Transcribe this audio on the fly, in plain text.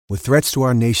With threats to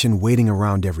our nation waiting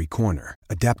around every corner,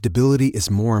 adaptability is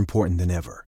more important than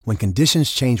ever. When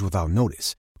conditions change without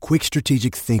notice, quick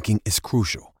strategic thinking is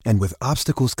crucial. And with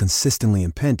obstacles consistently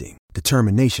impending,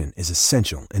 determination is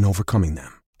essential in overcoming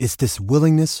them. It's this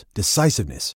willingness,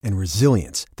 decisiveness, and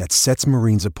resilience that sets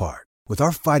Marines apart. With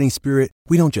our fighting spirit,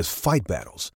 we don't just fight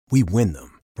battles, we win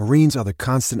them. Marines are the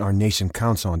constant our nation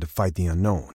counts on to fight the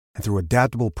unknown. And through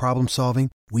adaptable problem solving,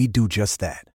 we do just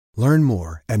that. Learn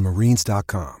more at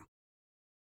marines.com.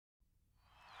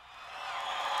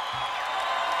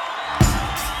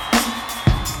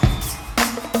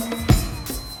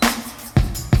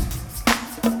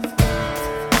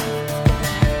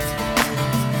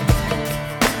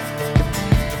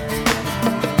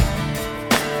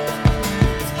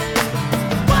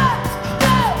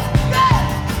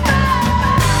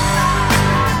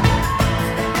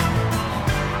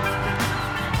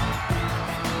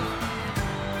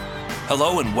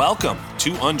 Hello and welcome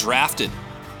to Undrafted,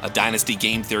 a Dynasty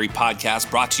Game Theory podcast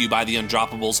brought to you by the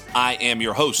Undroppables. I am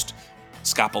your host,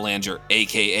 Scott Belanger,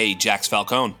 a.k.a. Jax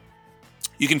Falcone.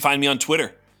 You can find me on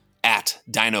Twitter, at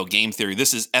Dino Game Theory.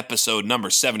 This is episode number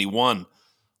 71.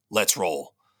 Let's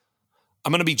roll.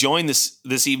 I'm going to be joined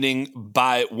this evening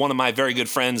by one of my very good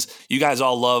friends. You guys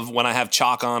all love when I have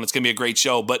Chalk on. It's going to be a great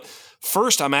show. But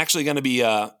first, I'm actually going to be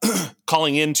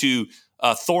calling into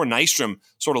Thor Nystrom,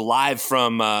 sort of live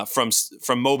from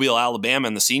Mobile, Alabama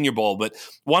in the Senior Bowl. But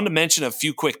wanted to mention a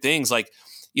few quick things. Like,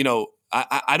 you know,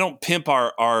 I don't pimp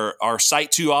our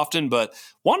site too often, but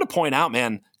wanted to point out,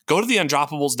 man, go to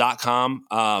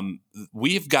theundroppables.com.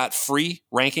 We've got free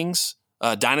rankings,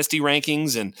 dynasty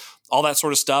rankings, and all that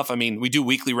sort of stuff. I mean, we do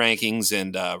weekly rankings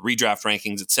and redraft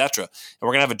rankings, etc. And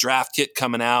we're gonna have a draft kit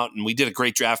coming out, and we did a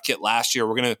great draft kit last year.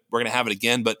 We're gonna have it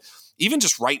again, but even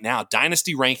just right now,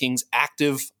 dynasty rankings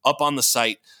active up on the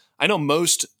site. I know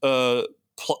most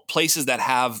places that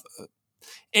have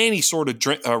any sort of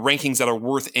rankings that are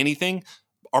worth anything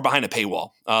are behind a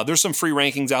paywall. There's some free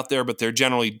rankings out there, but they're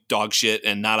generally dog shit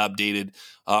and not updated.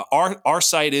 Our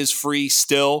site is free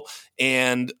still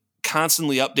and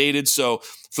constantly updated. So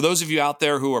for those of you out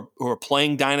there who are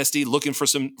playing Dynasty, looking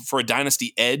for a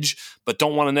Dynasty edge, but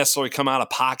don't want to necessarily come out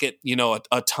of pocket,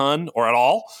 a ton or at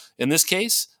all in this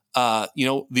case,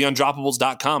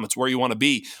 theundroppables.com. It's where you want to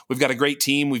be. We've got a great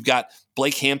team. We've got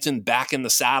Blake Hampton back in the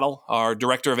saddle, our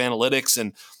director of analytics,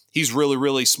 and he's really,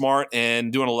 really smart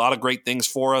and doing a lot of great things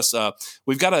for us.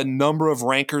 We've got a number of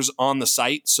rankers on the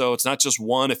site, so it's not just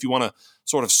one. If you want to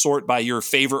sort of sort by your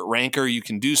favorite ranker, you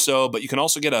can do so, but you can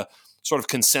also get a sort of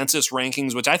consensus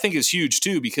rankings, which I think is huge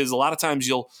too, because a lot of times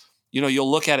you'll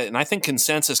look at it, and I think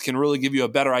consensus can really give you a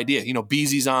better idea.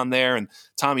 Beezy's on there, and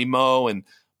Tommy Moe, and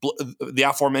the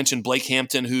aforementioned Blake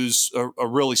Hampton, who's a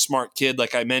really smart kid,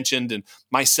 like I mentioned, and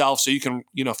myself. So you can,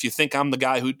 if you think I'm the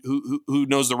guy who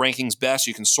knows the rankings best,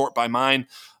 you can sort by mine.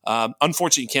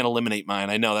 Unfortunately, you can't eliminate mine.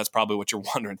 I know that's probably what you're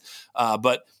wondering.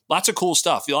 But lots of cool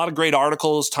stuff. A lot of great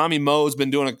articles. Tommy Moe has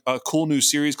been doing a cool new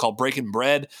series called Breaking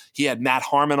Bread. He had Matt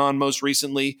Harmon on most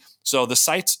recently. So the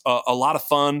site's a lot of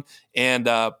fun and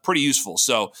pretty useful.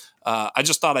 So I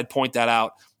just thought I'd point that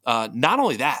out. Not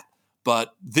only that,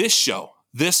 but this show,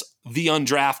 The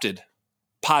Undrafted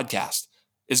podcast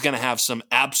is going to have some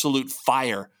absolute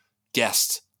fire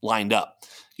guests lined up.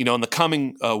 In the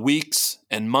coming weeks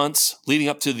and months leading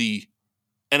up to the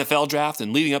NFL draft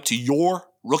and leading up to your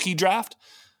rookie draft,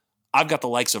 I've got the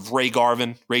likes of Ray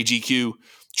Garvin, Ray GQ,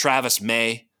 Travis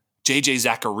May, JJ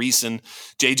Zachariason.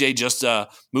 JJ just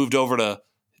moved over to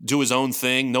do his own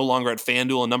thing, no longer at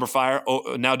FanDuel and Number Fire,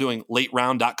 now doing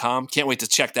lateround.com. Can't wait to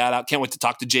check that out. Can't wait to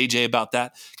talk to JJ about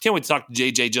that. Can't wait to talk to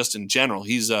JJ just in general.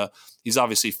 He's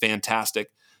obviously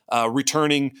fantastic.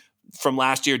 Returning from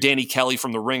last year, Danny Kelly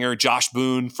from The Ringer, Josh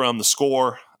Boone from The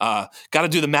Score. Got to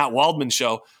do the Matt Waldman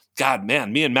show. God,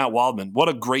 man, me and Matt Waldman, what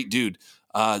a great dude.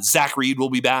 Zach Reed will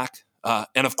be back.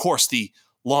 And, of course, the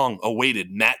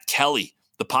long-awaited Matt Kelly,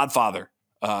 the Podfather,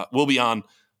 will be on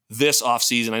this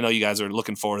offseason. I know you guys are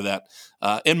looking forward to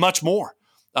that and much more.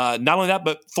 Not only that,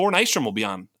 but Thor Nystrom will be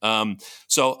on.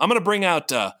 So I'm going to bring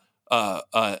out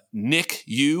Nick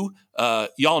Yu.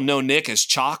 Y'all know Nick as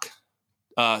Chalk.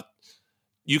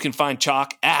 You can find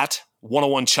Chalk at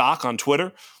 101 Chalk on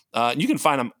Twitter. You can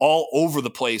find him all over the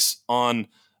place on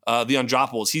The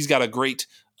Undroppables. He's got a great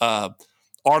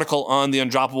article on The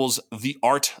Undroppables, The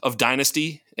Art of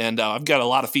Dynasty. And I've got a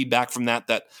lot of feedback from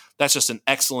that's just an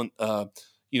excellent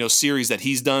series that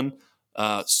he's done.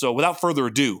 So without further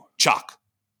ado, Chalk.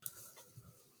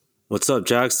 What's up,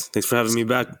 Jax? Thanks for having me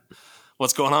back.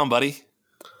 What's going on, buddy?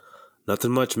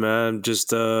 Nothing much, man. Just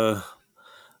kind of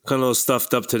a little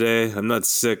stuffed up today. I'm not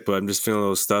sick, but I'm just feeling a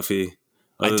little stuffy.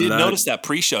 I did notice that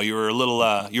pre-show. You were a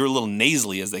little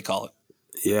nasally, as they call it.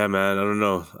 Yeah, man. I don't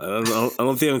know. I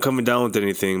don't think I'm coming down with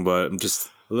anything, but I'm just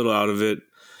a little out of it.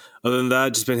 Other than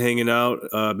that, just been hanging out.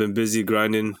 Been busy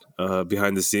grinding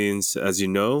behind the scenes, as you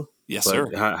know. Yes, but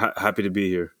sir. Happy to be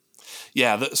here.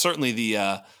 Yeah, certainly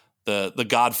the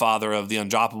godfather of the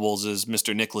Undroppables is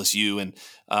Mr. Nicholas Yu, and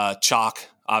Chalk.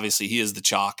 Obviously, he is the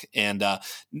Chalk. And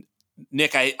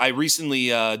Nick, I recently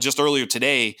just earlier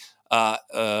today,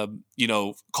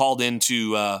 called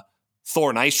into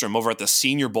Thor Nystrom over at the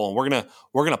Senior Bowl, and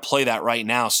we're gonna play that right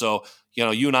now. So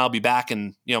you and I'll be back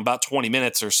in about 20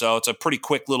 minutes or so. It's a pretty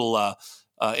quick little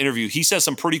interview. He says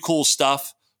some pretty cool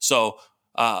stuff. So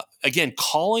again,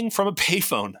 calling from a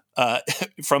payphone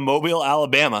from Mobile,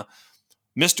 Alabama,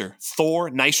 Mr. Thor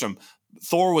Nystrom.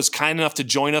 Thor was kind enough to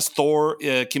join us. Thor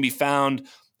can be found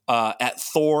at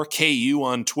Thor KU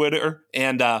on Twitter,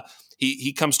 and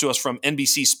he comes to us from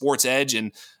NBC Sports Edge,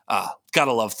 and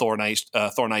gotta love Thor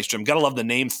Nystrom. Gotta love the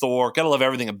name Thor. Gotta love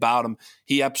everything about him.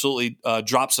 He absolutely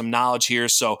dropped some knowledge here.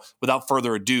 So without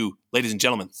further ado, ladies and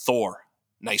gentlemen, Thor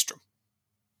Nystrom.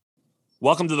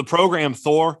 Welcome to the program,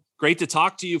 Thor. Great to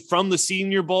talk to you from the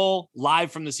Senior Bowl,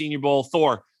 live from the Senior Bowl.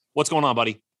 Thor, what's going on,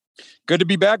 buddy? Good to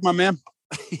be back, my man.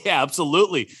 Yeah,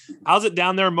 absolutely. How's it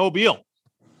down there in Mobile?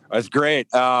 That's great.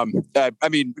 I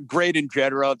mean, great in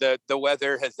general. The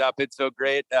weather has not been so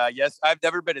great. Yes, I've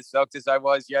never been as soaked as I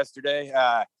was yesterday.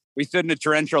 We stood in a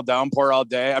torrential downpour all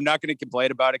day. I'm not going to complain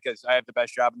about it because I have the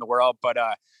best job in the world. But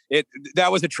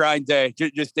that was a trying day.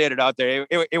 Just standing out there.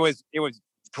 It was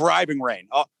driving rain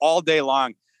all day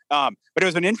long. But it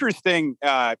was an interesting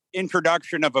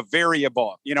introduction of a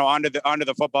variable, onto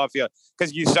the football field,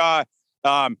 because you saw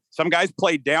some guys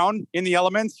played down in the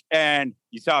elements, and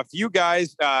you saw a few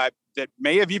guys that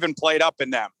may have even played up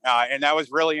in them, and that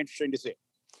was really interesting to see.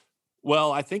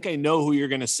 Well, I think I know who you're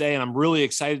going to say, and I'm really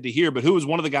excited to hear. But who was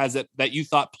one of the guys that you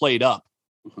thought played up?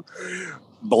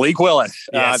 Malik Willis,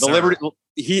 yes, the Liberty.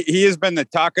 He has been the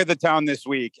talk of the town this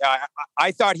week.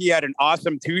 I thought he had an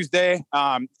awesome Tuesday.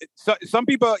 Some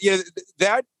people,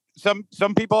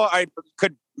 some people I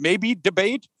could maybe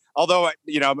debate, although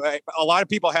a lot of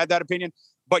people had that opinion.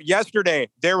 But yesterday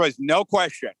there was no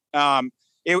question.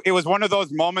 It was one of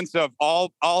those moments of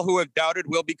all who have doubted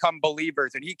will become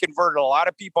believers, and he converted a lot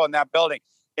of people in that building.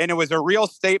 And it was a real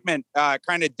statement,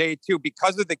 kind of day two,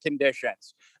 because of the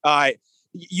conditions.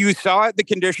 You saw the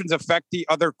conditions affect the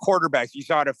other quarterbacks. You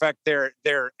saw it affect their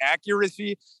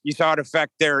accuracy. You saw it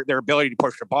affect their ability to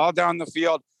push the ball down the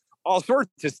field, all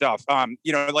sorts of stuff.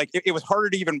 It was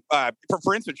harder to even,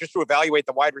 for instance, just to evaluate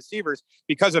the wide receivers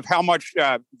because of how much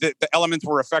the elements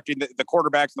were affecting the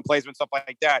quarterbacks and the placement, stuff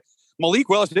like that. Malik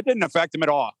Willis, it didn't affect him at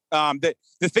all. The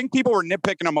thing people were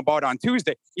nitpicking him about on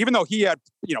Tuesday, even though he had,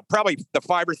 probably the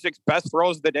 5 or 6 best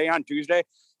throws of the day on Tuesday,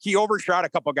 he overshot a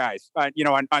couple guys, on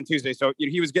Tuesday. So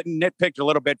he was getting nitpicked a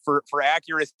little bit for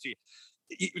accuracy.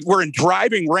 We're in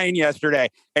driving rain yesterday,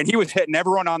 and he was hitting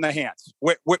everyone on the hands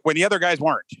when the other guys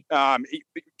weren't,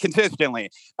 consistently.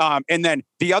 And then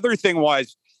the other thing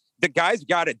was the guys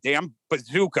got a damn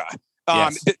bazooka.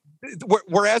 Yes.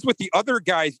 Whereas with the other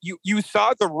guys, you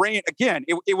saw the rain again.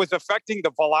 It was affecting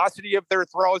the velocity of their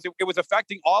throws. It was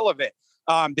affecting all of it.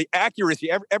 The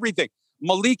accuracy, everything.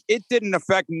 Malik, it didn't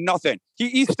affect nothing.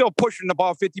 He's still pushing the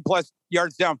ball 50 plus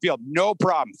yards downfield. No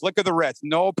problem. Flick of the wrist.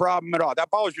 No problem at all.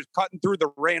 That ball was just cutting through the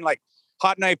rain like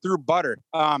hot knife through butter.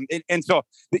 And so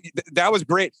that was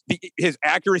great. His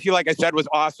accuracy, like I said, was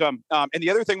awesome. And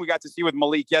the other thing we got to see with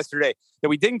Malik yesterday that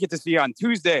we didn't get to see on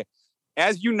Tuesday,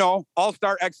 as you know,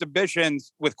 all-star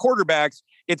exhibitions with quarterbacks,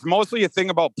 it's mostly a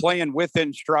thing about playing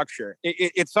within structure.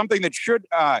 It's something that should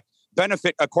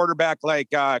benefit a quarterback like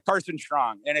Carson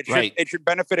Strong, and it should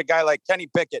benefit a guy like Kenny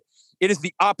Pickett. It is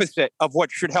the opposite of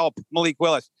what should help Malik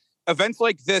Willis. Events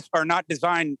like this are not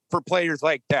designed for players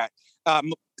like that.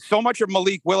 So much of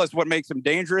Malik Willis, what makes him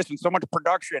dangerous, and so much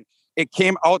production, it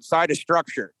came outside of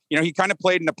structure. He kind of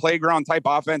played in a playground type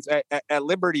offense at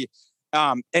Liberty.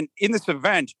 And in this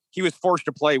event, he was forced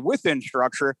to play within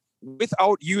structure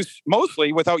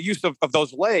mostly without use of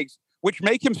those legs, which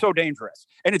make him so dangerous.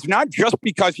 And it's not just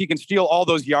because he can steal all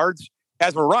those yards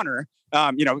as a runner.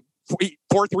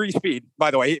 4.3 speed,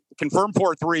 by the way, confirmed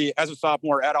 4.3 as a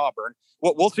sophomore at Auburn.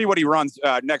 We'll see what he runs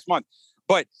next month.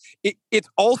 But it's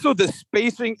also the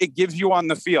spacing it gives you on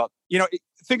the field.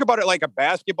 Think about it like a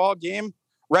basketball game,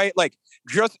 right? Like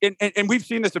and we've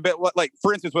seen this a bit, like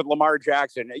for instance, with Lamar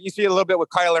Jackson. You see it a little bit with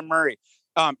Kyler Murray.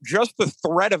 Just the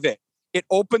threat of it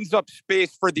opens up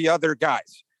space for the other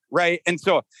guys, right? And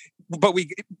so, but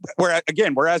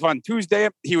whereas on Tuesday,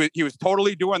 he was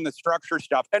totally doing the structure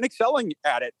stuff and excelling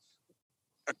at it.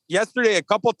 yesterday, a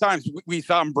couple of times we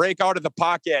saw him break out of the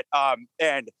pocket,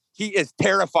 and he is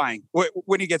terrifying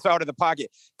when he gets out of the pocket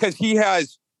because he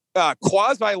has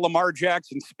quasi Lamar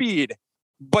Jackson speed,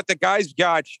 but the guy's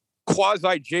got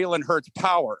quasi Jalen Hurts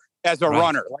power as a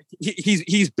runner. Like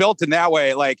he's built in that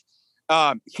way. Like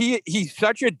he's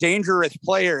such a dangerous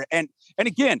player. And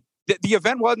again, the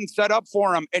event wasn't set up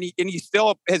for him, and he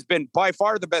still has been by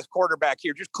far the best quarterback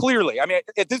here. Just clearly, I mean,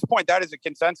 at this point, that is a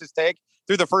consensus take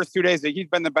through the first 2 days that he's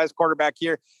been the best quarterback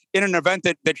here in an event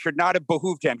that should not have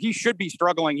behooved him. He should be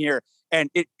struggling here, and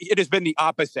it has been the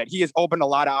opposite. He has opened a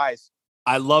lot of eyes.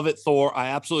 I love it, Thor. I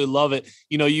absolutely love it.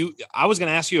 I was going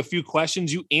to ask you a few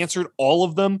questions. You answered all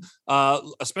of them,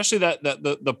 especially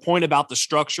the point about the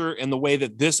structure and the way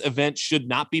that this event should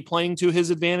not be playing to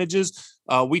his advantages.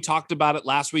 We talked about it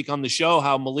last week on the show,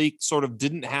 how Malik sort of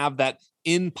didn't have that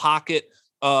in-pocket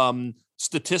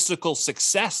statistical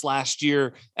success last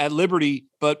year at Liberty,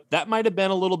 but that might have been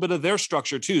a little bit of their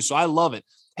structure too. So I love it.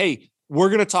 Hey, we're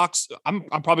going to talk. I'm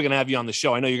probably going to have you on the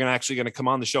show. I know you're going to come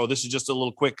on the show. This is just a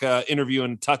little quick interview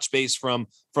and touch base from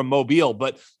Mobile.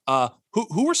 But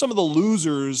who are some of the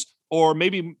losers, or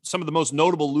maybe some of the most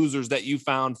notable losers that you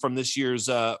found from this year's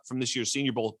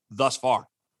Senior Bowl thus far?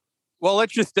 Well,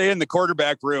 let's just stay in the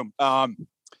quarterback room.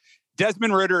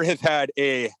 Desmond Ridder has had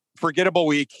a forgettable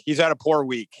week. He's had a poor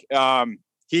week.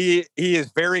 He has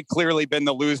very clearly been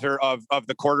the loser of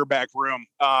the quarterback room.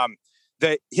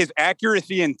 That his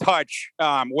accuracy and touch,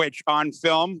 which on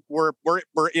film were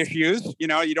issues. You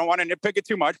don't want to nitpick it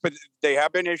too much, but they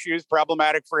have been issues,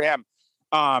 problematic for him.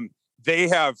 They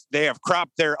have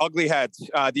cropped their ugly heads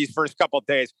these first couple of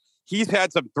days. He's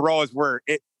had some throws where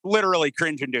it literally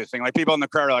cringe inducing. Like people in the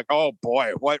crowd are like, "Oh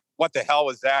boy, what the hell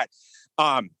was that?"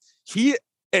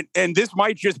 And this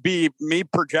might just be me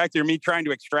projecting, me trying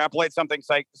to extrapolate something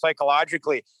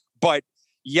psychologically, but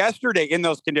yesterday in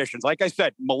those conditions, like I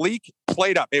said, Malik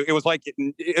played up. It was like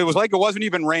it wasn't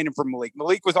even raining for Malik.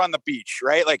 Malik was on the beach,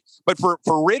 right? Like, but for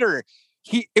Ridder,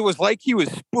 it was like he was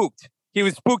spooked. He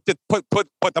was spooked to put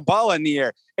the ball in the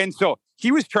air, and so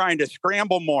he was trying to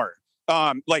scramble more.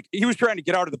 Like he was trying to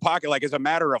get out of the pocket, like as a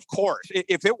matter of course.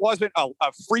 If it wasn't a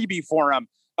freebie for him,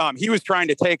 he was trying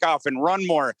to take off and run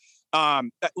more.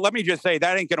 Let me just say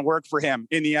that ain't going to work for him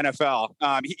in the NFL.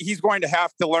 He's going to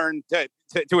have to learn to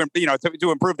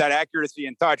improve that accuracy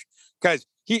and touch, because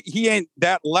he ain't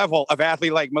that level of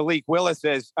athlete like Malik Willis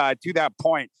is to that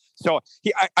point. So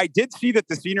I did see that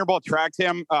the Senior Bowl tracked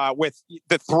him with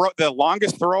the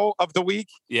longest throw of the week,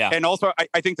 and also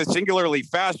I think the singularly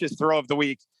fastest throw of the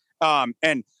week.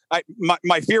 And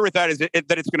my fear with that is that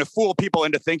it's going to fool people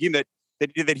into thinking that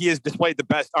he has displayed the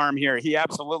best arm here. He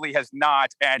absolutely has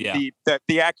not. And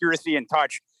the accuracy and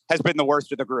touch has been the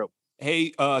worst of the group. Hey,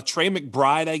 Trey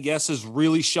McBride, I guess, is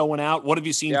really showing out. What have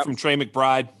you seen from Trey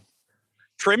McBride?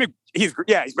 He's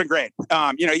been great.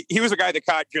 He was a guy that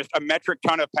caught just a metric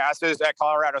ton of passes at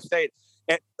Colorado State,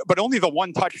 but only the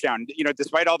one touchdown,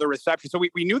 despite all the receptions. So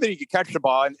we knew that he could catch the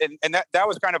ball, and that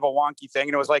was kind of a wonky thing.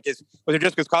 It was like, was it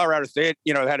just because Colorado State,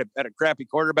 had a crappy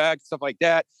quarterback, stuff like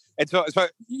that? And so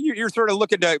you're sort of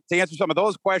looking to answer some of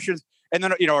those questions. And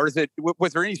then, or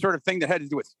was there any sort of thing that had to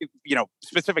do with,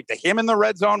 specific to him in the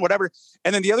red zone, whatever?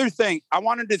 And then the other thing, I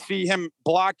wanted to see him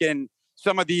blocking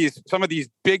some of these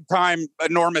big time,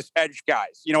 enormous edge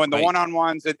guys, in the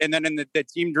one-on-ones and then in the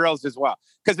team drills as well.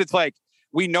 Because it's like,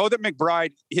 we know that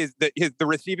McBride is the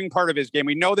receiving part of his game.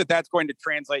 We know that that's going to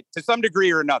translate to some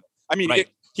degree or another. I mean,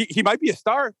 he might be a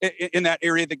star in that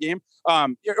area of the game,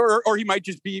 or he might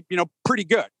just be, pretty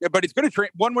good. But it's going to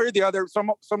one way or the other,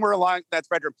 somewhere along that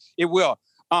spectrum. It will.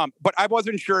 But I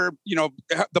wasn't sure,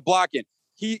 the blocking.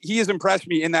 He has impressed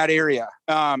me in that area.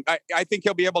 I think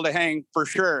he'll be able to hang for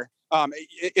sure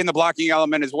in the blocking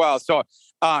element as well. So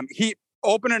he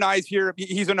opening eyes here.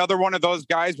 He's another one of those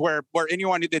guys where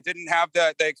anyone that didn't have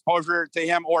the exposure to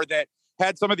him, or that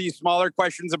had some of these smaller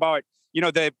questions about,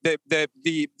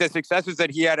 the successes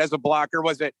that he had as a blocker,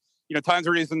 was it, times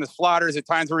where he's in the slaughters, at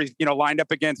times where he's, lined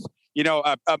up against,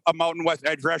 a Mountain West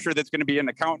edge rusher that's going to be an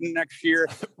accountant next year.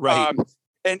 Right.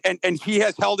 And he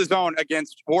has held his own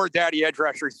against war daddy edge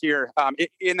rushers here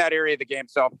in that area of the game.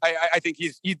 So I think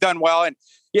he's done well. And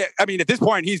at this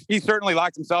point, he's certainly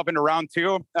locked himself into round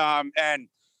two. And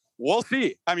we'll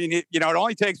see. It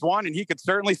only takes one, and he could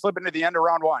certainly slip into the end of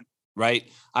round one.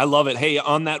 Right. I love it. Hey,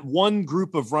 on that one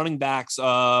group of running backs,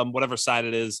 whatever side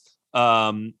it is,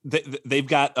 they've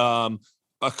got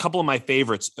a couple of my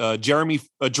favorites,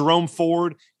 Jerome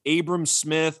Ford, Abram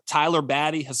Smith, Tyler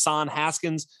Batty, Hassan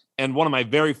Haskins, and one of my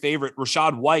very favorite,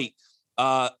 Rashad White.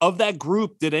 Of that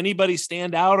group, did anybody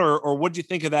stand out, or what did you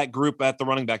think of that group at the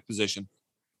running back position?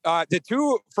 The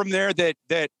two from there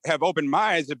that have opened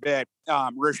my eyes a bit,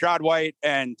 Rashad White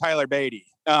and Tyler Beatty.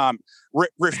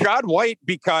 Rashad White,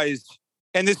 because,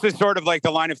 and this is sort of like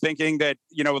the line of thinking that,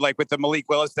 like with the Malik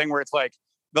Willis thing, where it's like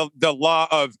the law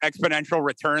of exponential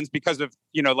returns because of,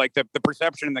 like the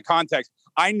perception and the context.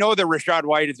 I know that Rashad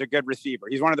White is a good receiver.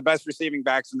 He's one of the best receiving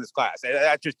backs in this class.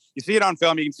 That's just, you see it on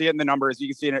film, you can see it in the numbers, you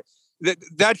can see it.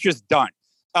 That's just done.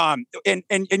 And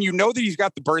that he's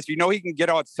got the burst, he can get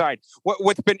outside.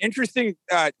 What's been interesting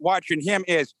watching him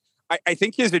is I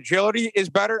think his agility is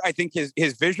better. I think his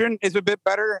vision is a bit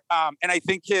better. And I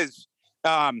think his,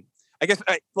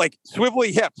 like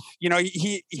swivelly hips,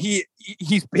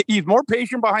 he's more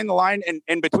patient behind the line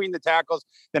and between the tackles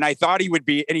than I thought he would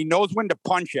be. And he knows when to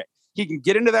punch it. He can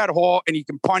get into that hole and he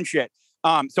can punch it.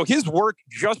 So his work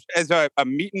just as a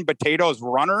meat and potatoes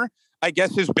runner, I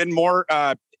guess, has been more,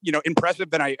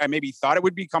 impressive than I maybe thought it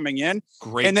would be coming in.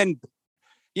 Great. And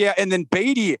then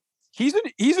Beatty, he's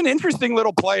an interesting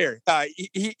little player.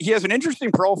 He has an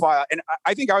interesting profile, and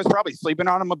I think I was probably sleeping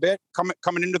on him a bit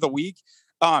coming into the week.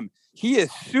 He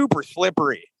is super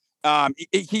slippery.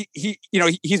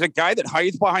 He's a guy that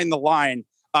hides behind the line.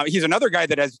 He's another guy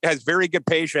that has very good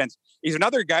patience. He's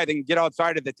another guy that can get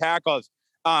outside of the tackles.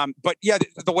 But yeah,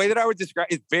 the way that I would describe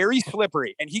is very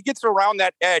slippery, and he gets around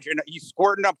that edge and he's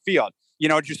squirting upfield.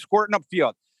 Just squirting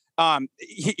upfield.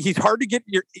 He's hard to get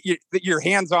your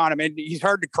hands on him, and he's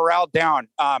hard to corral down.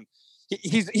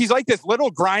 He's like this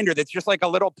little grinder that's just like a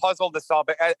little puzzle to solve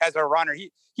as a runner.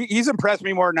 He's impressed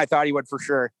me more than I thought he would, for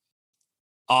sure.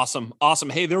 Awesome.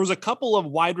 Hey, there was a couple of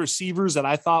wide receivers that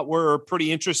I thought were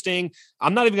pretty interesting.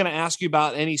 I'm not even going to ask you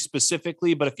about any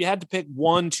specifically, but if you had to pick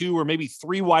 1, 2, or maybe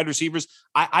 3 wide receivers,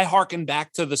 I hearken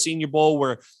back to the Senior Bowl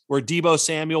where Deebo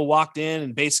Samuel walked in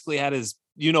and basically had his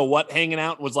hanging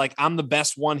out and was like, I'm the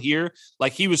best one here.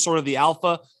 Like, he was sort of the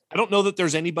alpha. I don't know that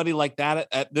there's anybody like that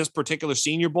at this particular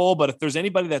Senior Bowl, but if there's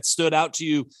anybody that stood out to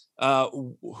you,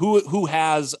 who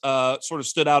has sort of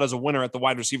stood out as a winner at the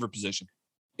wide receiver position?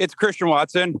 It's Christian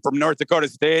Watson from North Dakota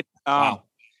State. Wow.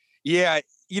 Yeah.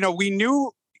 We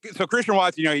knew, so Christian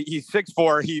Watson, he's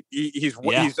 6'4",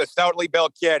 he's a stoutly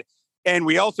built kid. And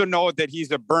we also know that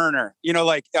he's a burner,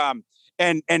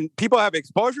 and people have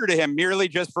exposure to him merely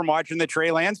just from watching the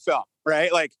Trey Lance film,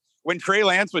 right? Like when Trey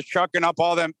Lance was chucking up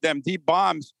all them deep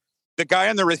bombs, the guy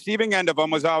on the receiving end of them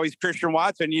was always Christian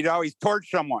Watson. He'd always torch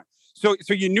someone. So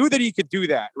you knew that he could do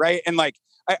that, right? And like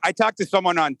I talked to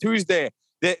someone on Tuesday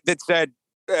that said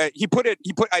I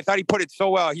thought he put it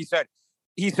so well. He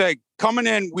said coming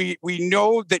in, we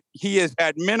know that he is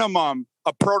at minimum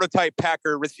a prototype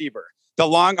Packer receiver, the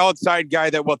long outside guy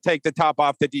that will take the top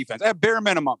off the defense at bare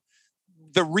minimum.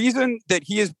 The reason that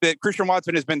Christian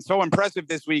Watson has been so impressive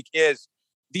this week is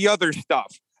the other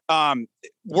stuff,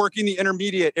 working the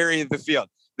intermediate area of the field,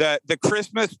 the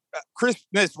crispness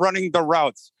running the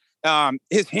routes,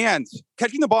 his hands,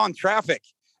 catching the ball in traffic,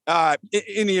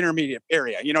 in the intermediate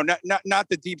area, not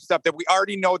the deep stuff that we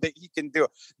already know that he can do.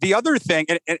 The other thing,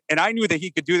 and I knew that he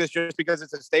could do this just because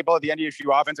it's a staple of the NDSU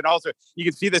offense. And also you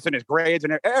can see this in his grades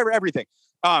and everything.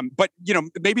 But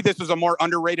maybe this was a more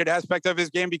underrated aspect of his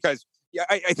game because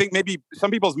I think maybe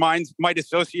some people's minds might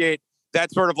associate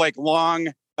that sort of like long,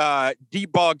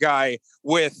 deep ball guy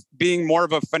with being more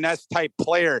of a finesse type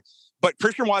player. But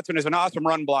Christian Watson is an awesome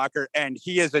run blocker, and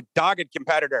he is a dogged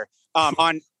competitor.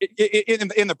 In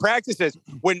the practices,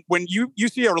 when you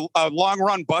see a long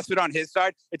run busted on his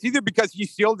side, it's either because he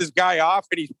sealed his guy off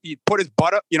and he put his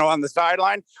butt up, on the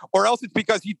sideline, or else it's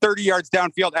because he's 30 yards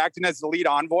downfield acting as the lead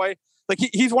envoy. Like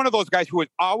he's one of those guys who is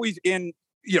always in,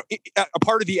 a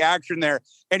part of the action there,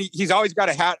 and he's always got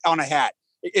a hat on a hat.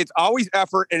 It's always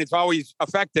effort, and it's always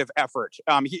effective effort.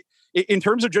 In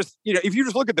terms of just, if you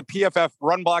just look at the PFF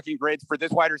run blocking grades for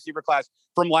this wide receiver class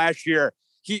from last year,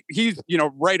 he's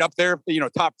right up there,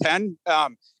 top 10.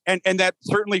 And that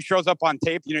certainly shows up on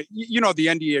tape. The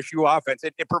NDSU offense,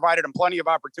 it provided him plenty of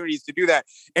opportunities to do that.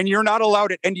 And you're not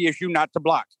allowed at NDSU not to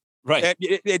block. Right.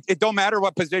 It don't matter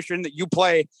what position that you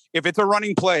play. If it's a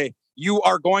running play, you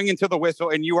are going into the whistle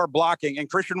and you are blocking. And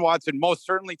Christian Watson most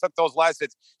certainly took those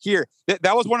lessons here.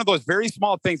 That was one of those very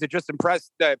small things that just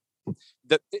impressed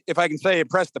if I can say,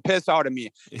 impressed the piss out of me.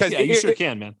 Yeah, you sure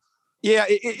can, man. Yeah,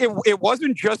 it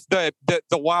wasn't just the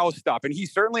wow stuff, and he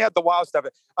certainly had the wow stuff.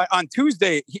 On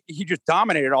Tuesday, he just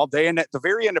dominated all day, and at the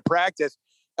very end of practice,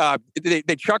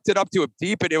 They chucked it up to him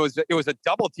deep, and it was a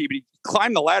double team. And he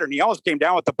climbed the ladder, and he almost came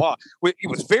down with the ball. It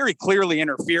was very clearly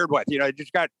interfered with. It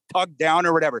just got tugged down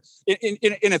or whatever.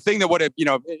 In a thing that would have,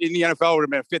 in the NFL would have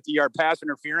been a 50-yard pass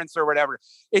interference or whatever.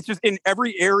 It's just in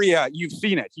every area you've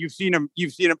seen it. You've seen him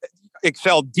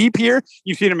excel deep here.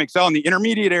 You've seen him excel in the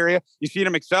intermediate area. You've seen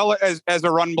him excel as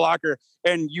a run blocker,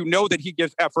 and that he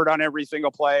gives effort on every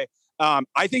single play.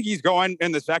 I think he's going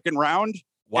in the second round.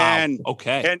 Wow.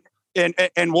 Okay.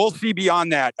 And we'll see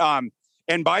beyond that.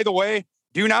 And by the way,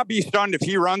 do not be stunned if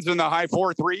he runs in the high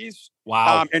 4.3s.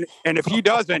 Wow. And if he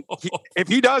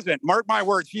doesn't, mark my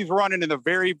words, he's running in the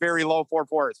very, very low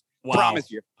 4.4s. Wow.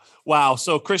 Promise you. Wow.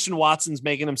 So Christian Watson's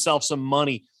making himself some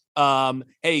money.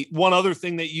 Hey, one other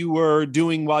thing that you were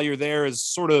doing while you're there is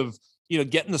sort of,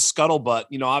 getting the scuttlebutt.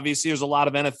 Obviously there's a lot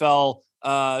of NFL,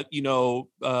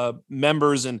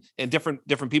 members and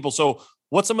different people. So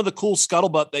what's some of the cool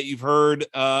scuttlebutt that you've heard?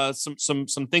 Some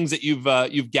things that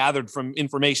you've gathered from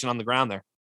information on the ground there.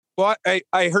 Well,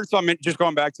 I heard some, just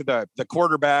going back to the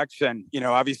quarterbacks, and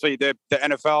obviously the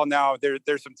NFL now.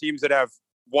 There's some teams that have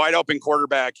wide open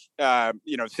quarterback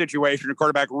situation or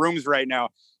quarterback rooms right now,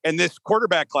 and this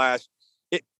quarterback class,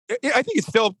 I think it's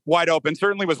still wide open.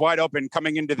 Certainly was wide open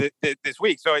coming into this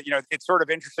week. So it's sort of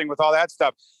interesting with all that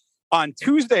stuff. On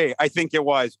Tuesday, I think it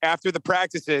was, after the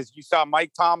practices, you saw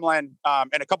Mike Tomlin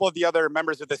and a couple of the other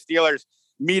members of the Steelers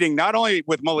meeting not only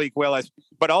with Malik Willis,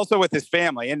 but also with his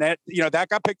family. And that, that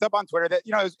got picked up on Twitter. That,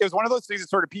 it was one of those things that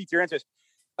sort of piqued your interest.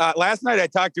 Last night, I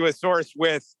talked to a source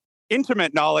with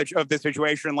intimate knowledge of the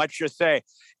situation, let's just say.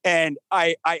 And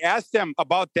I asked him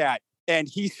about that. And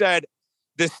he said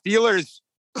the Steelers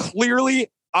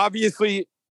clearly, obviously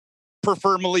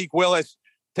prefer Malik Willis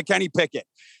to Kenny Pickett.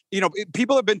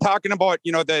 People have been talking about,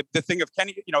 the thing of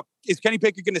Kenny, is Kenny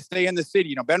Pickett going to stay in the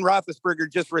city? Ben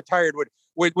Roethlisberger just retired.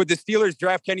 Would the Steelers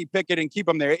draft Kenny Pickett and keep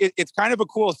him there? It's kind of a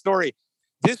cool story.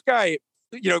 This guy,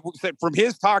 from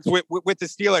his talks with the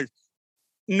Steelers,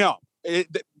 no,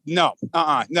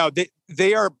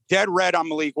 they are dead red on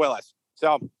Malik Willis.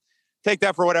 So take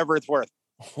that for whatever it's worth.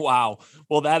 Wow.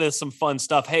 Well, that is some fun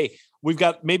stuff. Hey, we've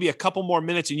got maybe a couple more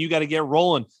minutes and you got to get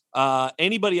rolling.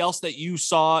 Anybody else that you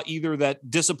saw either that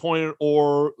disappointed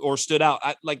or stood out?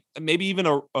 Like maybe even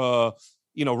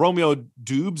Romeo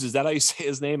Dubes. Is that how you say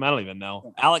his name? I don't even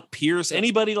know. Alec Pierce,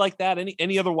 anybody like that?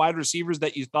 Any other wide receivers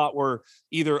that you thought were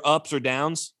either ups or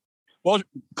downs? Well,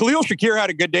 Khalil Shakir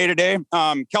had a good day today.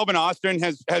 Kelvin Austin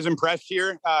has impressed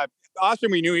here.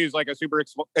 Austin, we knew he was like a super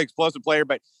explosive player,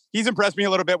 but he's impressed me a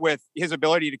little bit with his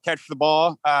ability to catch the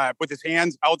ball with his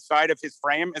hands outside of his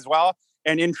frame as well,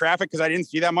 and in traffic, because I didn't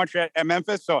see that much at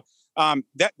Memphis. So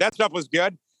that stuff was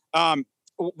good.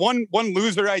 One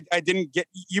loser I didn't get.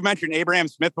 You mentioned Abraham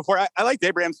Smith before. I liked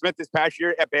Abraham Smith this past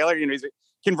year at Baylor. He's a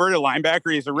converted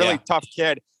linebacker. He's a really tough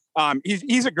kid.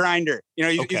 He's a grinder.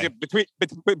 He's a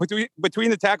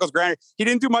between the tackles grinder. He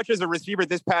didn't do much as a receiver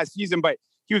this past season, but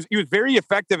he was very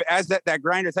effective as that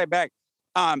grinder type back.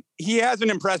 He hasn't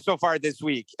impressed so far this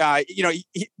week.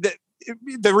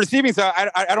 The receiving side,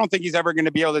 I don't think he's ever going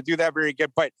to be able to do that very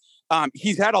good, but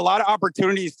he's had a lot of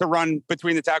opportunities to run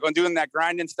between the tackle and doing that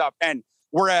grinding stuff. And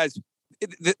whereas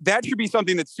that should be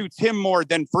something that suits him more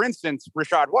than, for instance,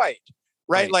 Rachaad White,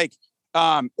 right? Like,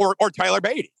 or Tyler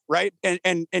Beatty, right?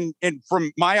 And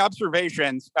from my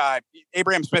observations,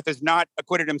 Abraham Smith has not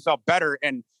acquitted himself better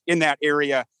in that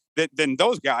area than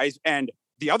those guys, and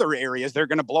the other areas they're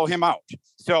going to blow him out.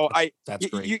 So that's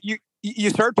great. You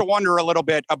start to wonder a little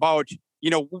bit about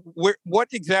what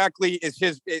exactly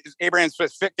is Abraham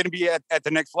Smith fit going to be at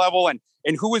the next level, and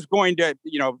who is going to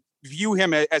view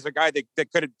him as a guy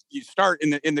that could start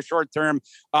in the short term.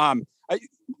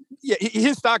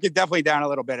 His stock is definitely down a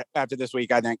little bit after this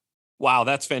week, I think. Wow,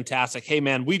 that's fantastic. Hey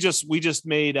man, we just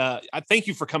made I thank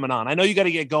you for coming on. I know you got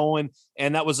to get going,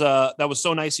 and that was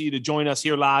so nice of you to join us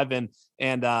here live,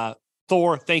 and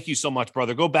Thor, thank you so much,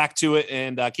 brother. Go back to it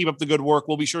and keep up the good work.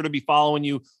 We'll be sure to be following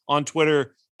you on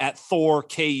Twitter at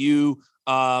ThorKU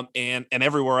and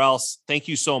everywhere else. Thank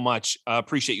you so much.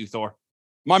 Appreciate you, Thor.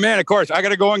 My man, of course. I got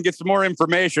to go and get some more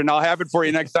information. I'll have it for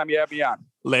you next time you have me on.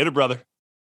 Later, brother.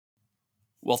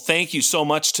 Well, thank you so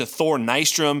much to Thor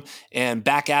Nystrom, and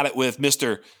back at it with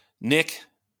Mr. Nick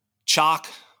Chalk.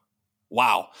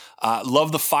 Wow.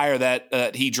 Love the fire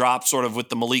that he dropped sort of with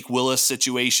the Malik Willis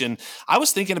situation. I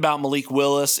was thinking about Malik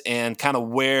Willis and kind of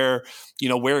where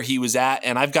he was at,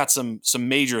 and I've got some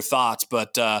major thoughts,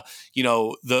 but the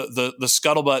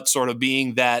scuttlebutt sort of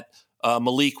being that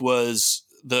Malik was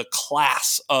the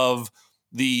class of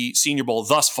the Senior Bowl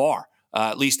thus far,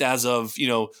 at least as of,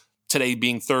 today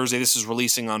being Thursday, this is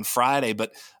releasing on Friday,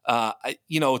 but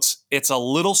it's a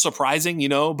little surprising,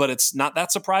 but it's not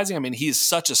that surprising. I mean, he is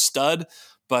such a stud,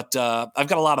 but I've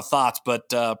got a lot of thoughts, but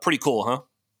pretty cool, huh?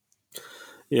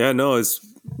 Yeah, no, it's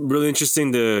really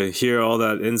interesting to hear all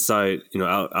that insight,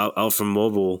 out from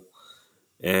mobile.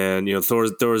 And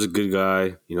Thor's a good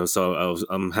guy, so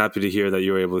I'm happy to hear that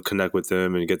you were able to connect with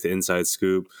him and get the inside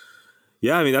scoop.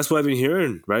 Yeah, I mean, that's what I've been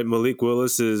hearing, right? Malik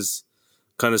Willis is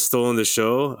kind of stolen the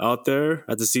show out there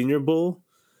at the Senior Bowl.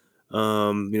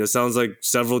 It sounds like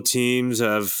several teams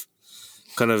have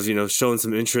kind of, shown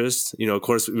some interest. Of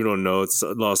course, we don't know. It's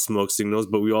a lot of smoke signals,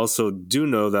 but we also do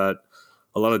know that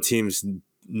a lot of teams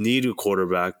need a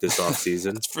quarterback this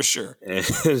offseason. That's for sure. And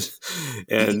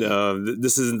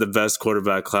this isn't the best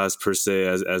quarterback class per se,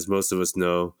 as most of us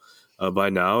know by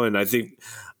now. And I think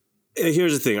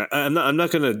here's the thing: I'm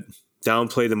not going to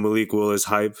downplay the Malik Willis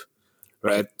hype,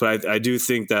 right? But I do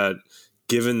think that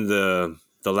given the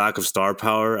lack of star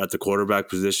power at the quarterback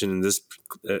position in this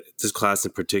class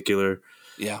in particular,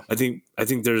 I think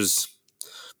there's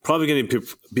probably going to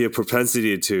be a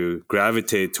propensity to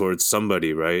gravitate towards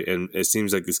somebody, right? And it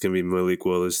seems like it's going to be Malik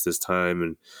Willis this time.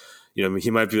 And, he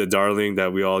might be the darling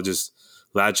that we all just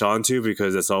latch onto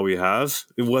because that's all we have.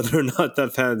 Whether or not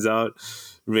that pans out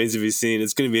remains to be seen.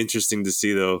 It's going to be interesting to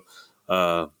see, though.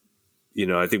 I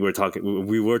think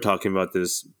we were talking about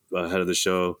this ahead of the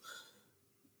show.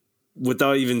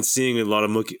 Without even seeing a lot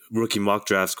of rookie mock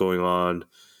drafts going on,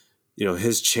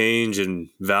 his change in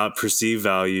perceived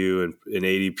value and in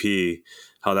ADP,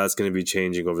 how that's going to be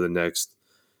changing over the next,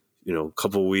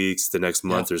 couple weeks, the next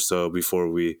month or so before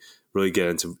we really get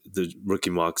into the rookie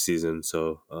mock season.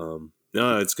 So,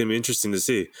 no, it's going to be interesting to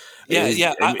see.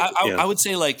 I would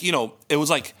say it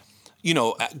was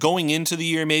going into the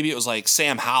year, maybe it was like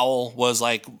Sam Howell was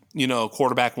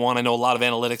quarterback one. I know a lot of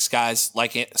analytics guys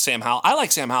like Sam Howell. I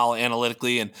like Sam Howell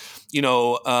analytically, and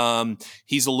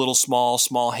he's a little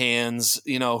small hands.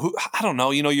 I don't know.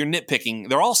 You're nitpicking.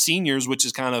 They're all seniors, which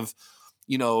is kind of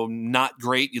not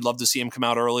great. You'd love to see him come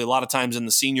out early. A lot of times in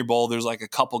the Senior Bowl, there's a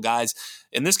couple guys.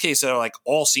 In this case, they're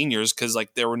all seniors because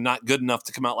they were not good enough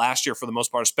to come out last year for the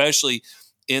most part, especially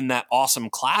in that awesome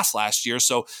class last year.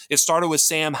 So it started with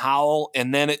Sam Howell,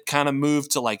 and then it kind of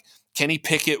moved to Kenny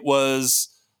Pickett was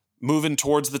moving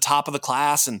towards the top of the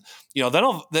class. And, then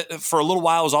for a little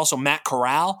while it was also Matt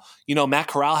Corral. Matt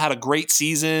Corral had a great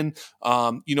season,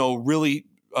 really,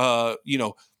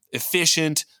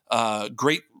 efficient,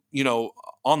 great,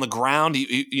 on the ground,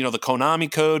 the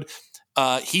Konami code.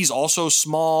 He's also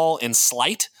small and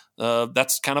slight.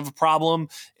 That's kind of a problem.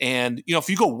 And, if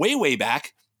you go way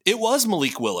back, it was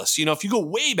Malik Willis. If you go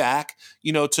way back,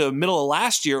 to middle of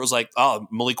last year, it was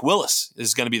Malik Willis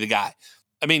is going to be the guy.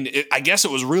 I mean, I guess it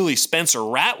was really Spencer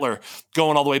Rattler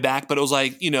going all the way back, but it was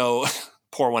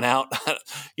pour one out,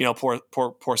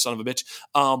 poor son of a bitch.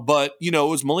 But, it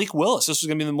was Malik Willis. This was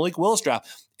going to be the Malik Willis draft.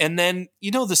 And then,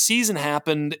 the season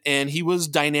happened and he was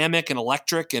dynamic and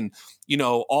electric and,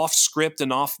 off script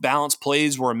and off balance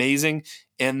plays were amazing.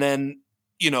 And then,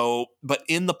 but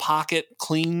in the pocket,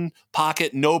 clean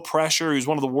pocket, no pressure. He was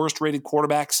one of the worst rated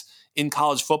quarterbacks in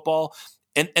college football.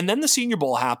 And then the Senior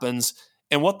Bowl happens.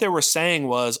 And what they were saying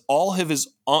was all of his,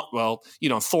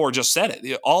 Thor just said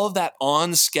it. All of that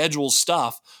on schedule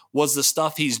stuff was the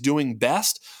stuff he's doing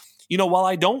best. While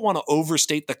I don't want to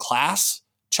overstate the class,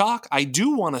 Chalk, I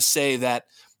do want to say that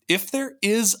if there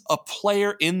is a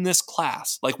player in this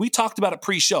class, like we talked about it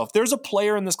pre-show, if there's a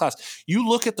player in this class, you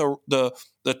look at the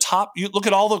top, you look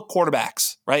at all the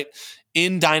quarterbacks, right,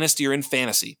 in Dynasty or in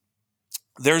Fantasy.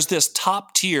 There's this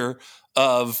top tier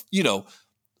of,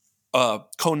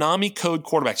 Konami code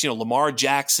quarterbacks, Lamar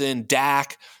Jackson,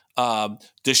 Dak,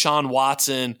 Deshaun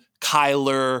Watson,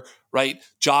 Kyler, right,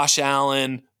 Josh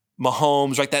Allen,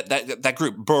 Mahomes, right, that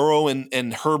group, Burrow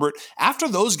and Herbert. After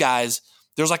those guys,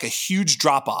 there's a huge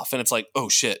drop off, and it's oh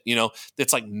shit,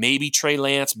 it's maybe Trey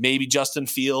Lance, maybe Justin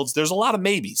Fields. There's a lot of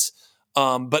maybes,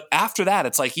 but after that,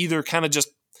 it's either kind of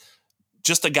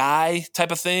just a guy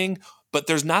type of thing, but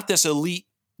there's not this elite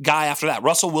guy after that.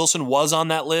 Russell Wilson was on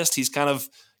that list. He's kind of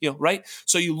right.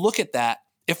 So you look at that.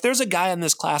 If there's a guy in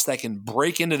this class that can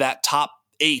break into that top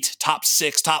 8, top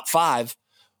 6, top 5.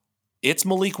 It's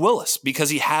Malik Willis because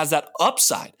he has that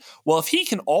upside. Well, if he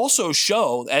can also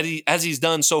show, as he's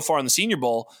done so far in the Senior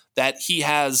Bowl, that he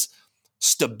has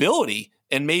stability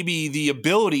and maybe the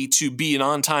ability to be an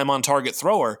on-time, on-target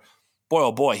thrower, boy,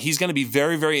 oh boy, he's going to be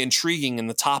very, very intriguing in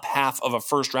the top half of a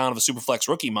first round of a Superflex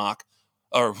rookie mock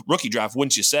or rookie draft,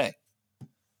 wouldn't you say?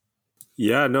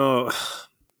 Yeah, no.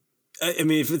 I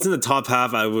mean, if it's in the top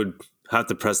half, I would have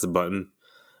to press the button.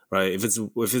 right? If it's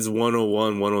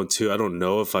 101, 102, I don't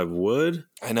know if I would.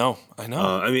 I know.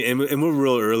 I mean, and we're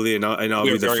real early, and I'll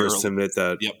be the first to admit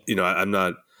that. Yep.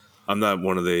 I'm not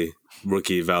one of the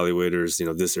rookie evaluators,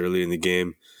 this early in the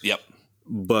game. Yep.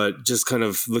 But just kind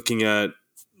of looking at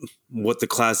what the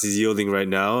class is yielding right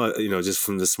now, just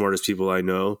from the smartest people I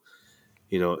know,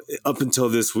 up until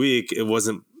this week, he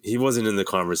wasn't in the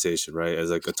conversation, right?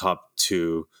 As like a top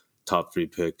 2, top 3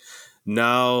 pick.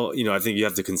 Now, I think you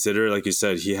have to consider, like you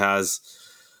said, he has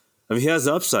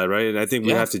the upside, right? And I think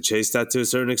we have to chase that to a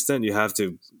certain extent. You have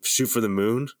to shoot for the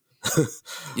moon.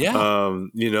 Yeah.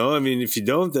 I mean, if you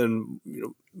don't, then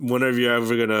whenever you're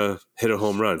ever gonna hit a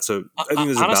home run. So I think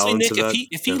there's honestly, a balance Nick, to that.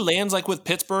 If he lands like with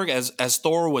Pittsburgh, as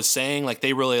Thor was saying, like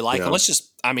they really like him. Let's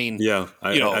just, I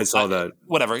saw that.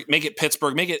 Whatever, make it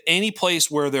Pittsburgh, make it any place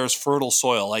where there's fertile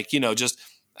soil, like just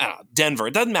I don't know, Denver.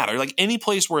 It doesn't matter, like any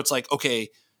place where it's like, okay,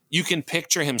 you can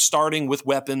picture him starting with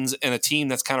weapons and a team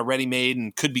that's kind of ready made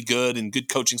and could be good and good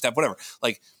coaching staff, whatever.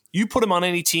 Like you put him on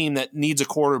any team that needs a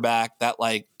quarterback that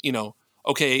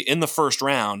okay, in the first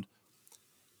round,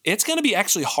 it's going to be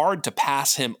actually hard to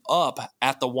pass him up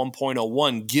at the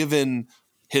 1.01 given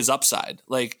his upside.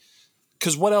 Like,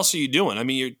 because what else are you doing? I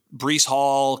mean, you're Breece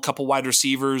Hall, a couple wide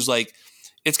receivers. Like,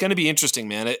 it's going to be interesting,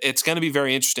 man. It's going to be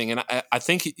very interesting. And I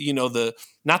think,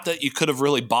 not that you could have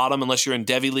really bought him unless you're in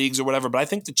Devy leagues or whatever, but I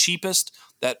think the cheapest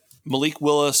that Malik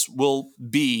Willis will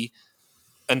be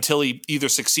until he either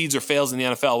succeeds or fails in the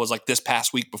NFL was like this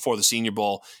past week before the Senior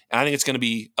Bowl. And I think it's going to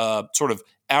be sort of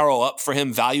arrow up for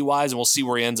him value-wise, and we'll see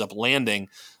where he ends up landing.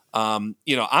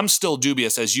 I'm still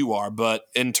dubious as you are, but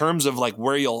in terms of like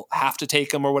where you'll have to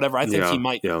take him or whatever, I think he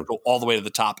might go all the way to the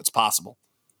top. It's possible.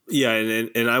 Yeah,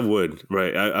 and I would,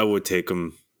 right? I would take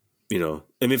him, and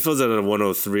if it fills out at a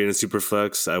 103 in a super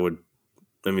flex,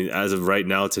 as of right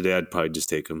now, today, I'd probably just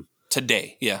take him.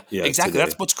 Today, yeah exactly. Today.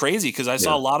 That's what's crazy, because I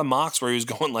saw a lot of mocks where he was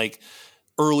going like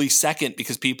early second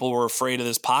because people were afraid of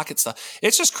this pocket stuff.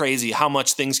 It's just crazy how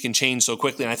much things can change so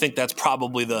quickly, and I think that's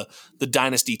probably the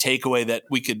dynasty takeaway that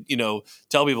we could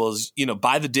tell people is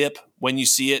buy the dip when you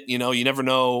see it. You never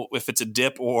know if it's a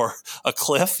dip or a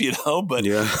cliff. But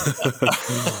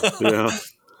yeah.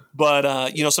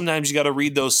 But, sometimes you got to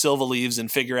read those silver leaves and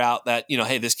figure out that,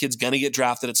 hey, this kid's going to get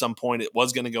drafted at some point. It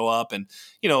was going to go up. And,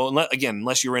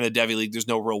 unless you're in a Devy league, there's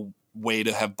no real way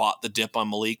to have bought the dip on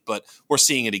Malik. But we're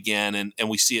seeing it again, and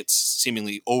we see it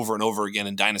seemingly over and over again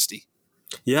in Dynasty.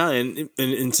 Yeah, and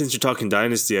since you're talking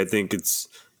Dynasty, I think it's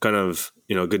kind of,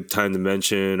 a good time to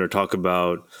mention or talk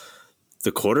about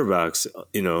the quarterbacks,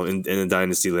 in the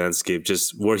Dynasty landscape,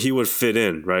 just where he would fit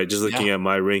in, right? Just looking at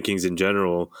my rankings in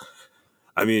general.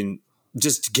 I mean,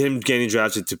 just him getting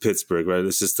drafted to Pittsburgh, right?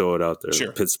 Let's just throw it out there.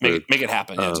 Sure. Pittsburgh. Make it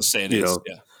happen. Yeah, just say it is.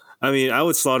 Yeah. I mean, I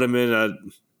would slot him in at,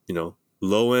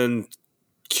 low end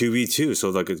QB2. So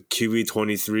like a QB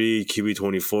 23, QB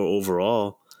 24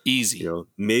 overall. Easy.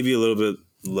 Maybe a little bit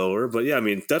lower, but yeah, I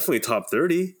mean, definitely top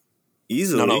 30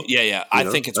 easily. No. Yeah. I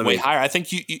think it's way higher. I think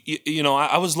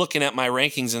I was looking at my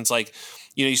rankings, and it's like,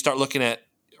 you start looking at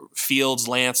Fields,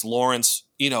 Lance, Lawrence,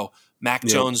 Mac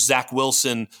Jones, Zach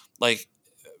Wilson, like,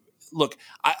 look,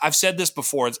 I've said this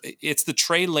before. It's the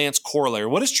Trey Lance corollary.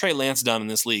 What has Trey Lance done in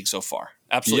this league so far?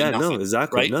 Absolutely nothing. No,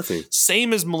 exactly right? Nothing.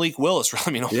 Same as Malik Willis.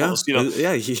 I mean, almost.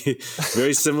 He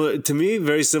very similar to me.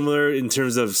 Very similar in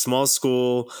terms of small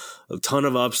school, a ton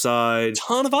of upside.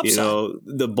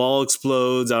 The ball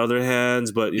explodes out of their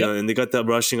hands, but and they got that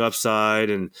rushing upside,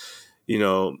 and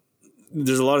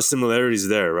there's a lot of similarities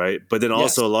there, right? But then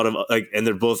also a lot of and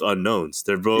they're both unknowns.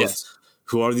 They're both. Yes.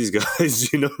 Who are these guys?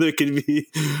 They could be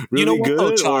really good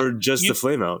though, Chalk, or just a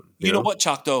flame out. You know what,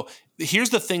 Chalk, though? Here's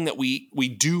the thing that we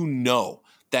do know,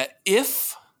 that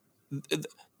if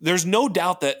there's no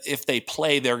doubt that if they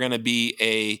play, they're going to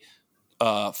be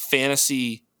a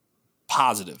fantasy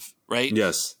positive, right?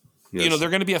 Yes. They're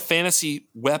going to be a fantasy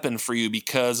weapon for you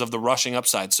because of the rushing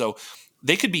upside. So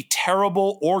they could be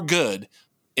terrible or good,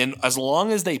 and as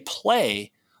long as they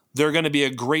play, they're going to be a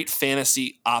great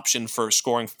fantasy option for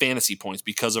scoring fantasy points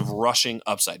because of rushing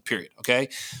upside, period. Okay?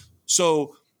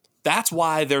 So that's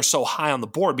why they're so high on the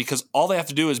board, because all they have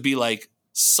to do is be like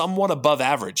somewhat above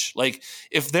average. Like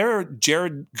if they're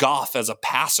Jared Goff as a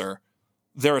passer,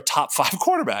 they're a top 5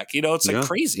 quarterback. It's like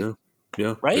crazy.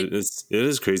 Yeah. Right? It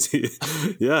is crazy.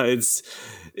 Yeah.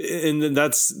 And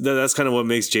that's kind of what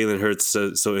makes Jalen Hurts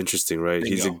so interesting, right?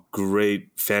 He's a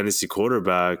great fantasy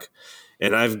quarterback.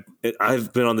 And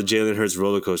I've been on the Jalen Hurts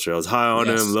roller coaster. I was high on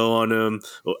him, low on him,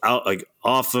 out like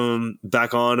off him,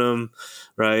 back on him,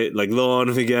 right? Like low on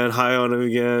him again, high on him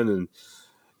again, and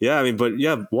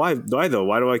why though?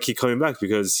 Why do I keep coming back?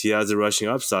 Because he has a rushing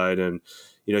upside, and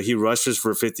he rushes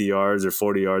for 50 yards or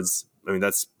 40 yards I mean,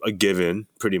 that's a given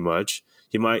pretty much.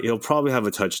 He'll probably have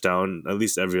a touchdown at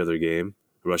least every other game,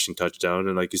 a rushing touchdown.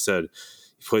 And like you said,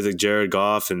 he plays like Jared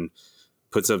Goff and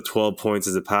puts up 12 points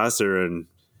as a passer and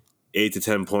 8 to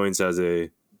 10 points as a,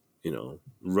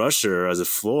 rusher, as a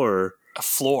floor. A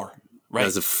floor, right?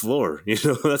 As a floor,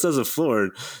 that's as a floor.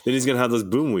 And then he's going to have those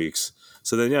boom weeks.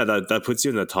 So then, yeah, that puts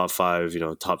you in the top 5,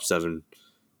 top 7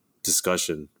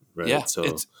 discussion, right? Yeah,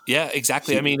 so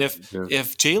exactly. I mean, if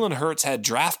Jalen Hurts had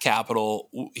draft capital,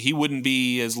 he wouldn't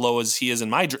be as low as he is in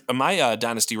my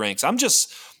dynasty ranks. I'm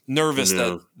just nervous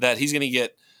that he's going to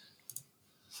get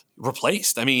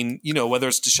replaced. I mean, whether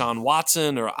it's Deshaun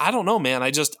Watson or I don't know, man. I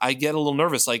get a little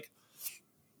nervous. Like,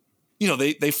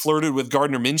 they flirted with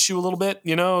Gardner Minshew a little bit.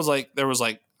 It was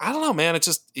like I don't know, man.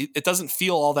 It doesn't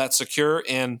feel all that secure,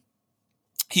 and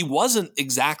he wasn't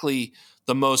exactly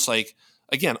the most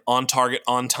again, on target,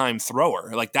 on time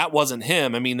thrower. Like that wasn't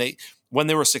him. I mean, when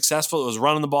they were successful, it was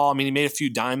running the ball. I mean, he made a few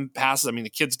dime passes. I mean, the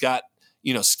kid's got,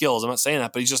 skills. I'm not saying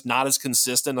that, but he's just not as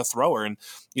consistent a thrower. And,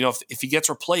 if he gets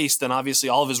replaced, then obviously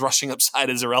all of his rushing upside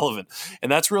is irrelevant. And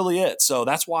that's really it. So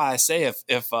that's why I say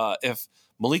if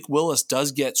Malik Willis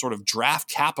does get sort of draft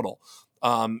capital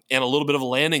and a little bit of a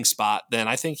landing spot, then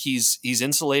I think he's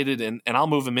insulated and I'll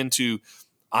move him into,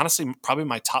 honestly, probably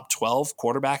my top 12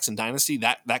 quarterbacks in Dynasty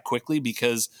that quickly,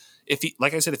 because if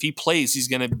he plays, he's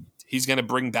gonna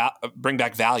bring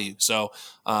back value. So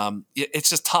it's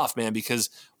just tough, man, because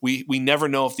we never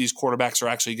know if these quarterbacks are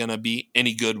actually going to be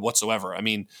any good whatsoever. I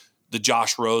mean, the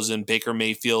Josh Rosen, Baker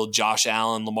Mayfield, Josh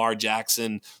Allen, Lamar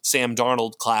Jackson, Sam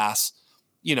Darnold class.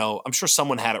 I'm sure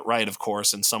someone had it right, of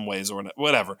course, in some ways or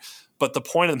whatever. But the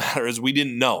point of the matter is we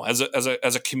didn't know as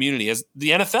a community, as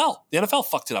the NFL. The NFL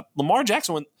fucked it up. Lamar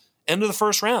Jackson went end of the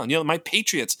first round. My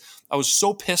Patriots, I was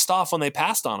so pissed off when they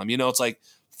passed on him. It's like,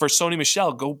 for Sony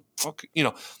Michel, go fuck,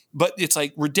 but it's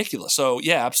like ridiculous. So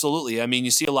yeah, absolutely. I mean,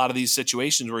 you see a lot of these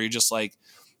situations where you're just like,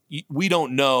 we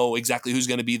don't know exactly who's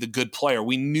going to be the good player.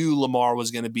 We knew Lamar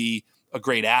was going to be a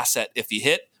great asset if he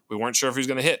hit. We weren't sure if he was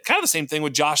going to hit. Kind of the same thing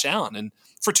with Josh Allen. And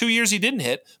for 2 years, he didn't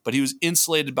hit, but he was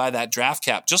insulated by that draft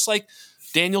cap, just like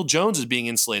Daniel Jones is being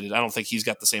insulated. I don't think he's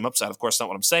got the same upside. Of course, not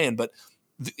what I'm saying, but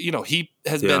he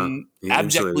has been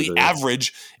abjectly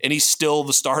average, and he's still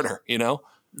the starter.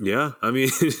 Yeah, I mean,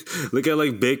 look at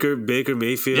like Baker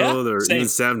Mayfield or even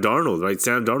Sam Darnold. Right,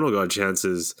 Sam Darnold got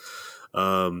chances.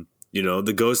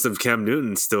 The ghost of Cam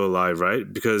Newton's still alive, right?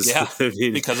 Because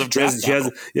because of draft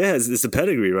it's a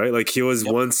pedigree, right? Like he was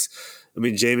once. I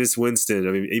mean, Jameis Winston.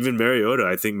 I mean, even Mariota.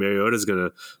 I think Mariota's going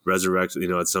to resurrect.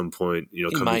 At some point.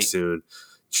 Coming soon.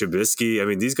 Trubisky. I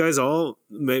mean, these guys all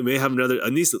may have another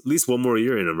at least one more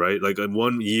year in them, right? Like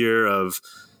 1 year of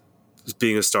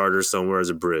being a starter somewhere as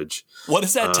a bridge. What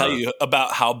does that tell you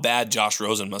about how bad Josh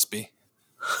Rosen must be?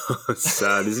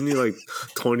 Sad. Isn't he like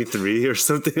 23 or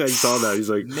something? I saw that. He's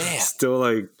like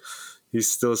he's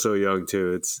still so young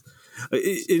too. It's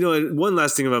and one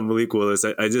last thing about Malik Willis.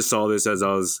 I just saw this as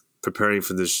I was preparing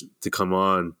for this to come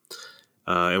on.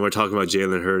 And we're talking about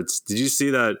Jalen Hurts. Did you see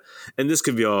that? And this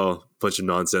could be all a bunch of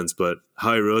nonsense, but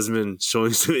Howie Roseman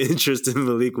showing some interest in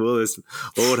Malik Willis.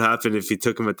 What would happen if he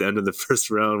took him at the end of the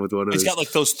first round with one of his... He's got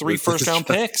like those 3 first-round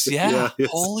picks. Yeah.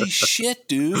 Holy shit,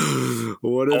 dude.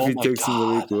 What if he takes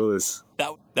Malik Willis?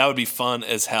 That would be fun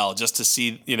as hell, just to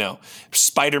see,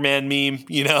 Spider-Man meme,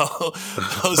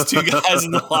 those two guys in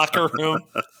the locker room.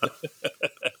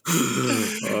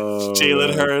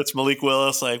 Jalen Hurts, Malik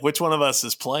Willis, like which one of us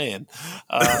is playing?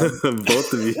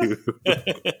 Both of you.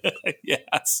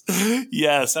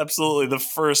 Yes, absolutely. The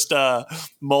first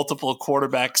multiple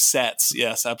quarterback sets.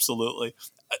 Yes, absolutely.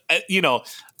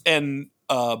 And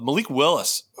Malik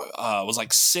Willis was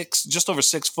like just over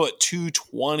 6 foot,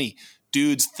 220.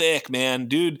 Dude's thick, man.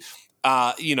 Dude,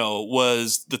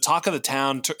 was the talk of the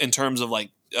town in terms of like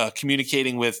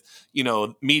communicating with,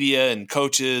 media and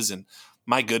coaches. And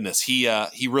my goodness, he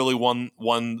really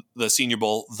won the Senior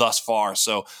Bowl thus far.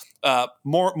 So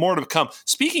more to come.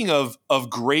 Speaking of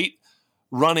great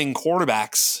running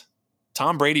quarterbacks,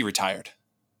 Tom Brady retired.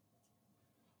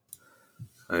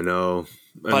 I know.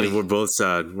 I mean, we're both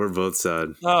sad.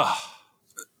 I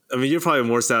mean, you're probably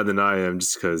more sad than I am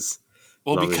just because.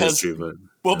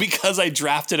 Because I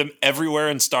drafted him everywhere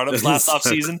in startups last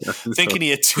offseason, thinking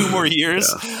he had 2 more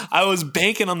years. Yeah. I was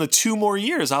banking on the 2 more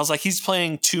years. I was like, he's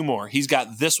playing 2 more. He's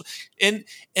got this. And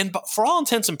for all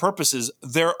intents and purposes,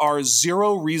 there are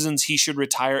 0 reasons he should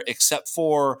retire except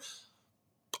for,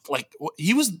 like,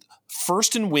 he was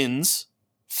first in wins,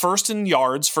 first in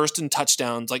yards, first in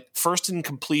touchdowns, like first in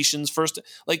completions,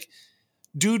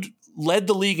 dude led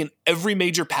the league in every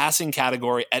major passing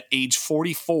category at age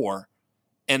 44.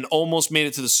 And almost made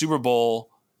it to the Super Bowl.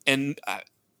 And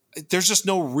there's just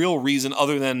no real reason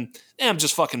other than I'm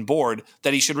just fucking bored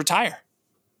that he should retire.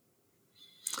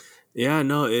 Yeah,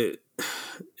 no, it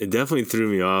definitely threw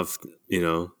me off,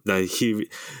 that he,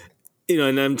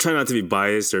 and I'm trying not to be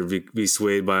biased or be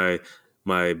swayed by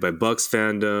my Bucks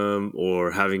fandom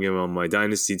or having him on my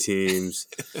dynasty teams,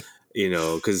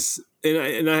 because I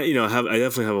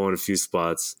definitely have him on a few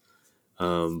spots,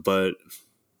 but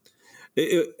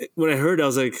when I heard, I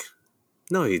was like,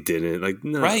 no, he didn't. Like,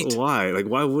 no, right? Why? Like,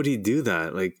 why would he do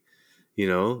that? Like,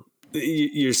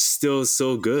 you're still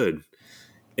so good,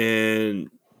 and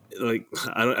like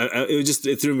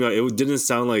it threw me out. It didn't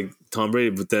sound like Tom Brady,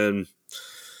 but then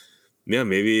yeah,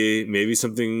 maybe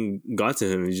something got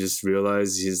to him. He just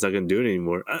realized he's not going to do it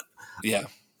anymore. I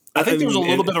think there was a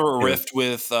little bit of a rift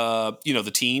with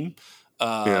the team.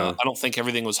 Yeah. I don't think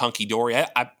everything was hunky dory.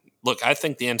 I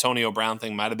think the Antonio Brown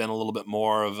thing might have been a little bit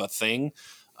more of a thing.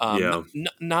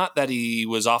 Not that he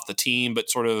was off the team, but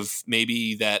sort of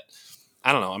maybe that.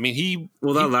 I don't know. I mean,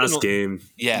 that last game,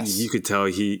 yes, you could tell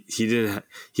he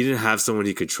didn't have someone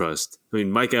he could trust. I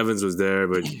mean, Mike Evans was there,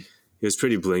 but he was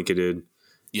pretty blanketed.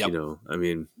 Yep. I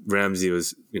mean, Ramsey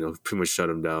was pretty much shut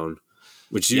him down,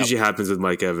 which usually happens with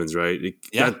Mike Evans, right?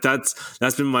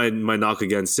 That's been my knock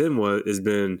against him has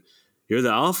been you're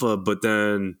the alpha, but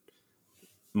then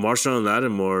Marshawn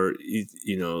Lattimore,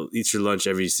 eats your lunch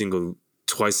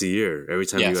twice a year, every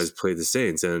time you guys play the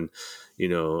Saints, and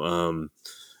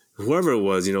whoever it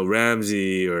was,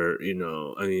 Ramsey or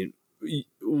even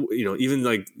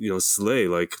like Slay,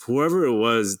 like whoever it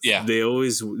was, they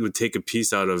always would take a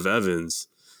piece out of Evans,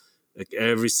 like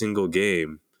every single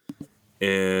game,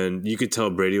 and you could tell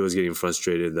Brady was getting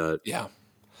frustrated that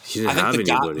he didn't have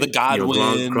anybody. The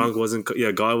Godwin, Gronk wasn't.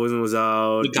 Yeah, Godwin was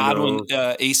out. The Godwin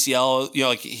ACL,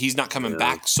 like he's not coming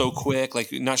back so quick.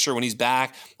 Like not sure when he's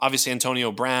back. Obviously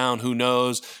Antonio Brown, who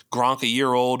knows? Gronk a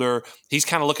year older. He's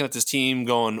kind of looking at this team,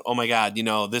 going, "Oh my God,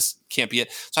 this can't be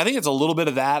it." So I think it's a little bit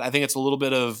of that. I think it's a little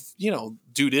bit of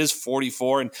dude is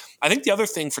 44, and I think the other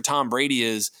thing for Tom Brady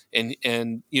is, and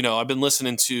I've been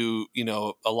listening to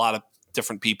a lot of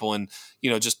different people and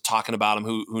just talking about him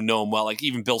who know him well, like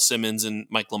even Bill Simmons and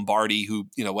Mike Lombardi, who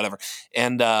whatever,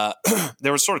 and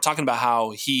they were sort of talking about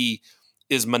how he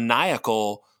is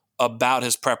maniacal about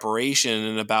his preparation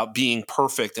and about being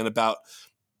perfect and about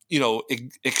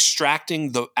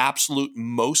extracting the absolute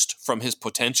most from his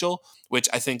potential, which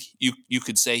I think you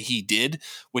could say he did,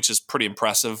 which is pretty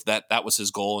impressive that was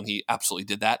his goal and he absolutely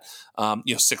did that.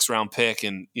 6th round pick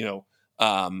and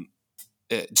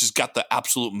just got the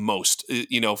absolute most,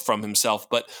 from himself.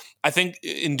 But I think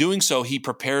in doing so, he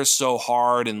prepares so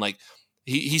hard and like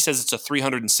he says it's a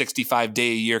 365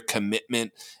 day a year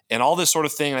commitment and all this sort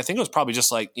of thing. And I think it was probably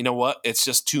just like, it's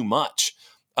just too much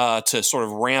to sort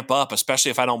of ramp up,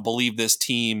 especially if I don't believe this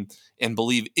team and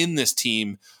believe in this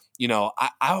team.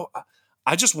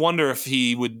 I just wonder if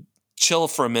he would chill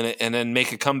for a minute and then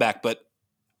make a comeback. But,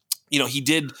 he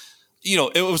did,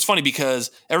 it was funny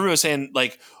because everybody was saying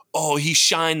like, oh, he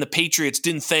shined. The Patriots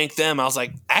didn't thank them. I was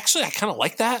like, actually, I kind of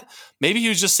like that. Maybe he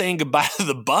was just saying goodbye to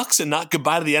the Bucks and not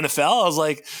goodbye to the NFL. I was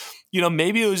like,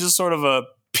 maybe it was just sort of a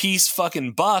peace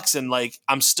fucking Bucks and like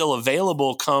I'm still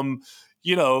available come,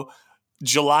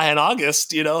 July and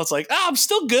August. It's like, I'm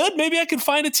still good. Maybe I could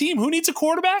find a team. Who needs a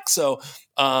quarterback? So,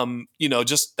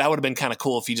 just that would have been kind of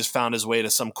cool if he just found his way to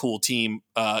some cool team.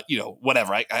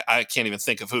 Whatever. I can't even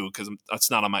think of who because it's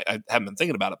not on I haven't been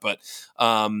thinking about it, but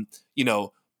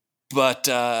But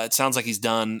it sounds like he's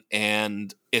done,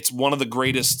 and it's one of the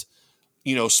greatest,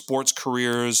 sports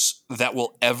careers that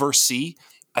we'll ever see.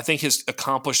 I think his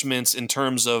accomplishments in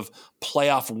terms of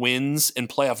playoff wins and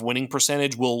playoff winning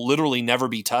percentage will literally never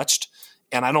be touched.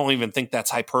 And I don't even think that's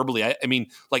hyperbole. I mean,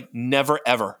 like never,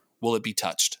 ever will it be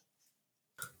touched.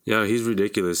 Yeah, he's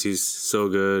ridiculous. He's so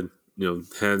good,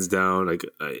 hands down. Like,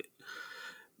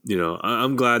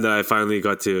 I'm glad that I finally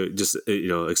got to just,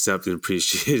 accept and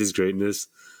appreciate his greatness.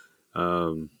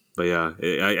 But yeah,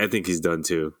 I think he's done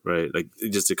too, right? Like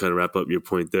just to kind of wrap up your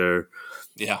point there.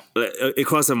 Yeah. It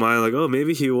crossed my mind like, oh,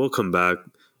 maybe he will come back,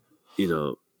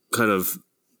 kind of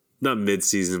not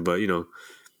mid-season, but,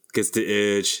 gets the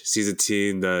itch, sees a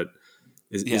team that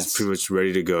is pretty much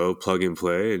ready to go, plug and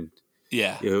play. And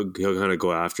he'll kind of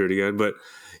go after it again. But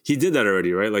he did that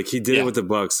already, right? Like he did it with the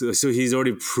Bucks. So he's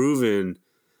already proven,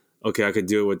 okay, I could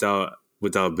do it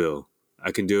without Bill.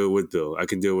 I can do it with Bill. I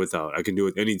can do it without. I can do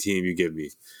it with any team you give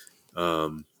me.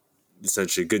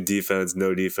 Essentially, good defense,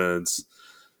 no defense.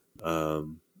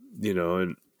 And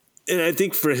I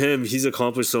think for him, he's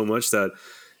accomplished so much that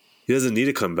he doesn't need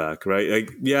to come back, right?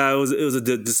 Like, yeah, it was a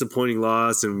disappointing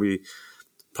loss, and we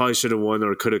probably should have won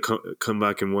or could have come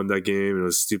back and won that game. It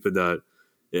was stupid that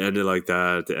it ended like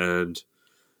that at the end.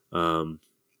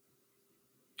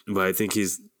 But I think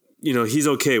he's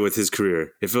okay with his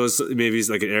career. If it was maybe he's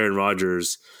like an Aaron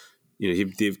Rodgers,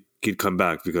 he'd come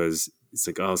back because it's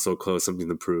like, oh, so close, something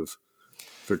to prove.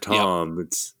 For Tom,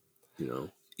 it's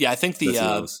Yeah, I think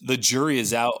the jury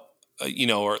is out,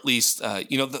 or at least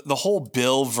the whole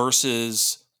Bill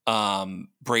versus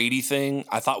Brady thing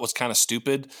I thought was kind of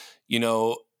stupid.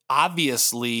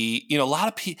 Obviously, a lot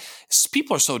of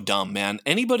people are so dumb, man.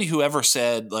 Anybody who ever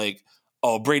said like,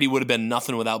 oh, Brady would have been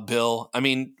nothing without Bill. I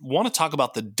mean, want to talk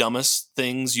about the dumbest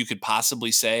things you could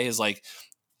possibly say is like,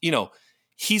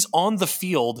 he's on the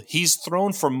field. He's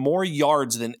thrown for more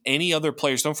yards than any other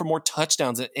player. He's thrown for more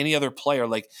touchdowns than any other player.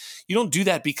 Like, you don't do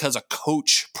that because a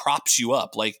coach props you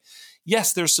up. Like,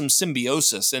 yes, there's some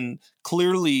symbiosis, and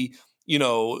clearly,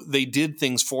 they did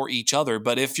things for each other.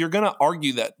 But if you're going to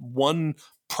argue that one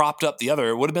propped up the other,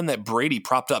 it would have been that Brady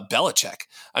propped up Belichick.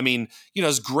 I mean,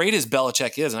 as great as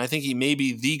Belichick is, and I think he may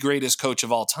be the greatest coach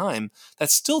of all time, that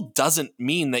still doesn't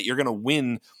mean that you're going to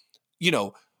win,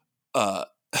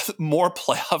 more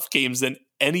playoff games than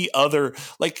any other.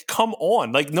 Like, come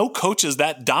on. Like, no coach is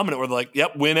that dominant where they're like,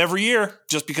 yep, win every year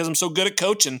just because I'm so good at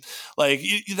coaching. Like,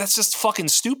 that's just fucking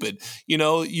stupid.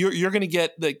 You're going to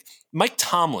get like Mike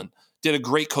Tomlin did a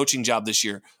great coaching job this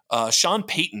year. Sean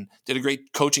Payton did a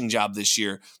great coaching job this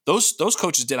year. Those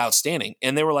coaches did outstanding.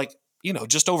 And they were like,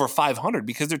 just over 500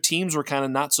 because their teams were kind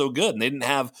of not so good. And they didn't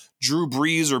have Drew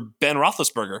Brees or Ben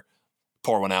Roethlisberger.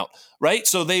 Pour one out, right?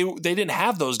 So they didn't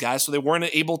have those guys, so they weren't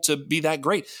able to be that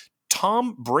great.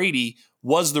 Tom Brady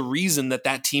was the reason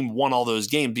that team won all those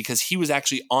games because he was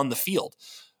actually on the field.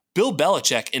 Bill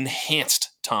Belichick enhanced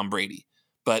Tom Brady,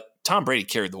 but Tom Brady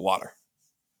carried the water.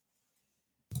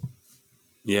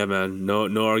 Yeah, man.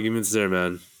 No arguments there,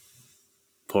 man.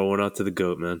 Pour one out to the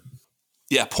GOAT, man.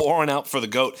 Yeah, pouring out for the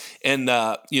GOAT. And,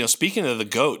 speaking of the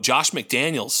GOAT, Josh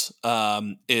McDaniels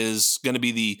is going to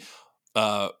be the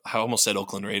I almost said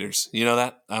Oakland Raiders. You know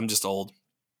that? I'm just old.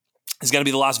 He's going to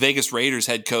be the Las Vegas Raiders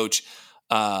head coach.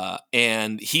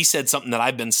 And he said something that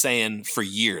I've been saying for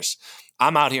years.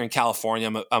 I'm out here in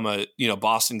California. I'm a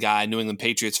Boston guy, New England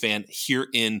Patriots fan here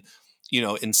in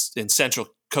Central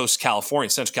Coast, California,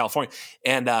 Central California.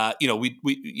 And,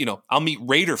 I'll meet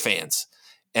Raider fans.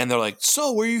 And they're like,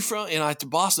 so where are you from? And I to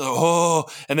Boston.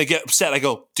 And they get upset. I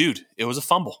go, dude, it was a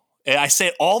fumble. And I say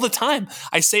it all the time.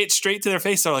 I say it straight to their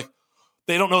face. They're like,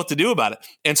 they don't know what to do about it.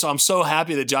 And so I'm so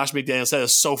happy that Josh McDaniels said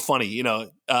it's so funny. He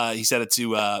said it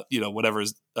to, whatever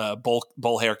his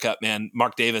bowl haircut, man,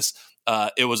 Mark Davis.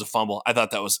 It was a fumble. I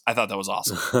thought that was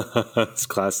awesome. It's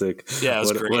classic. Yeah, it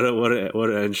was great. What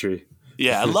an entry.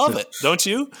 Yeah, I love it. Don't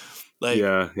you? Like,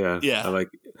 yeah. I like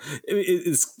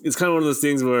it's kind of one of those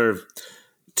things where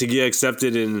to get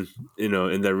accepted in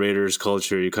that Raiders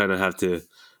culture, you kind of have to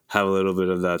have a little bit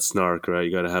of that snark, right?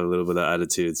 You got to have a little bit of that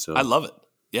attitude. So I love it.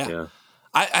 Yeah.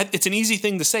 It's an easy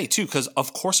thing to say too, because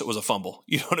of course it was a fumble.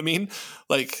 You know what I mean?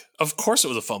 Like, of course it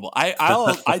was a fumble.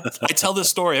 I tell this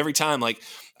story every time. Like,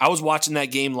 I was watching that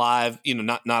game live,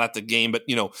 not at the game, but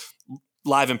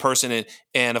live in person,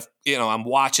 and I'm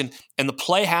watching, and the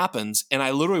play happens, and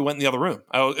I literally went in the other room.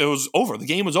 It was over. The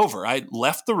game was over. I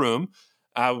left the room.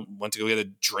 I went to go get a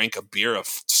drink, a beer, a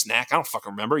snack. I don't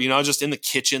fucking remember. I was just in the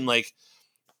kitchen. Like,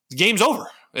 the game's over.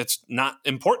 It's not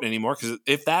important anymore because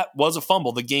if that was a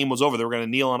fumble, the game was over. They were going to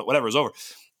kneel on it, whatever, it was over.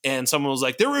 And someone was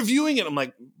like, they're reviewing it. I'm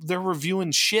like, they're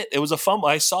reviewing shit. It was a fumble.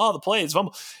 I saw the play. It's a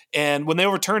fumble. And when they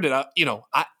overturned it,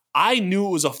 I knew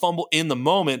it was a fumble in the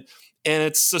moment, and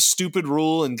it's a stupid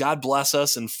rule, and God bless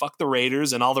us, and fuck the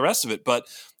Raiders and all the rest of it. But,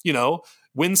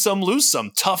 win some, lose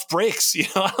some, tough breaks.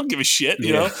 I don't give a shit,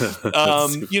 and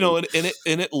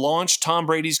it launched Tom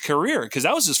Brady's career because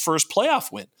that was his first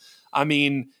playoff win. I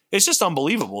mean, it's just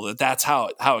unbelievable that that's how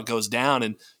it goes down.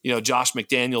 And, Josh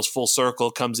McDaniels full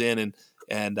circle comes in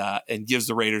and gives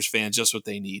the Raiders fans just what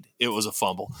they need. It was a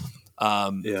fumble.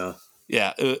 Yeah,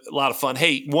 a lot of fun.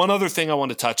 Hey, one other thing I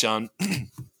want to touch on.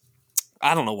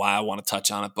 I don't know why I want to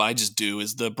touch on it, but I just do,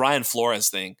 is the Brian Flores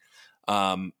thing.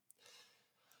 I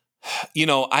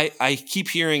keep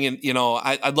hearing, and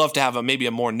I'd love to have maybe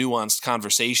a more nuanced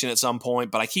conversation at some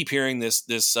point, but I keep hearing this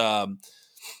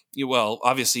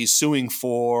obviously he's suing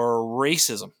for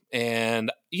racism,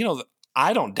 and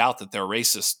I don't doubt that they're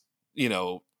racist,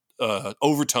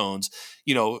 overtones.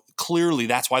 Clearly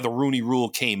that's why the Rooney Rule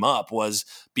came up, was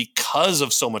because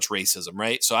of so much racism,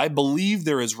 right? So I believe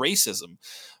there is racism,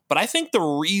 but I think the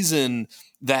reason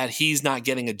that he's not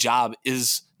getting a job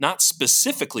is not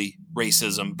specifically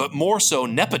racism, but more so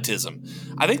nepotism.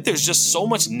 I think there's just so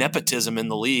much nepotism in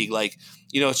the league. Like,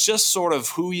 it's just sort of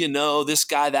who this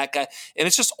guy, that guy. And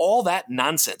it's just all that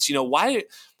nonsense.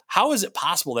 how is it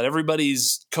possible that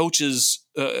everybody's coaches,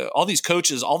 all these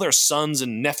coaches, all their sons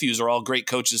and nephews are all great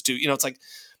coaches too? It's like,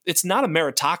 it's not a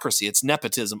meritocracy. It's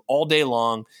nepotism all day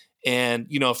long. And,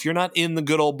 if you're not in the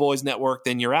Good Old Boys network,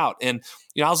 then you're out. And,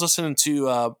 I was listening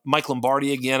to Mike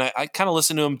Lombardi again. I kind of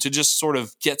listened to him to just sort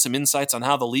of get some insights on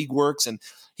how the league works. And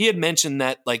he had mentioned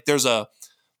that like there's an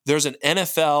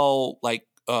NFL like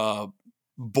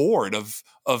board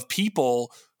of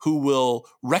people who will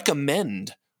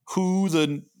recommend who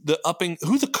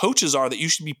the coaches are that you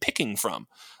should be picking from.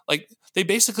 Like they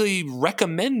basically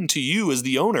recommend to you as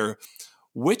the owner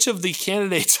which of the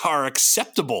candidates are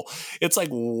acceptable. It's like,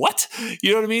 what?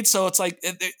 You know what I mean? So it's like,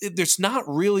 there's not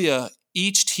really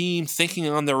each team thinking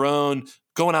on their own,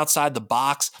 going outside the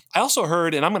box. I also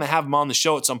heard, and I'm going to have him on the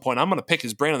show at some point, I'm going to pick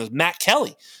his brain on this. Matt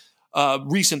Kelly,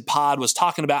 recent pod, was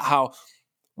talking about how,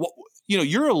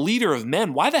 you're a leader of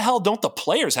men. Why the hell don't the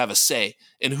players have a say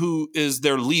in who is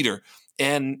their leader?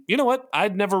 And you know what?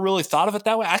 I'd never really thought of it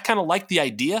that way. I kind of like the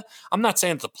idea. I'm not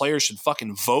saying that the players should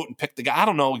fucking vote and pick the guy. I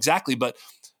don't know exactly, but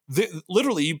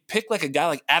literally you pick like a guy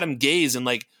like Adam Gaze and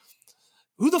like,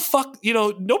 who the fuck,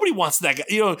 nobody wants that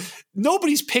guy.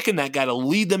 Nobody's picking that guy to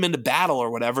lead them into battle or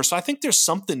whatever. So I think there's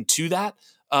something to that.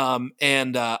 I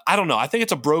don't know. I think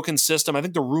it's a broken system. I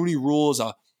think the Rooney Rule is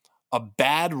a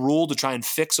bad rule to try and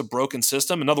fix a broken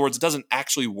system. In other words, it doesn't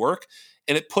actually work.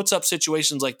 And it puts up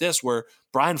situations like this where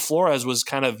Brian Flores was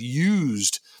kind of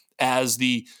used as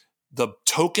the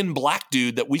token black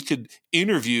dude that we could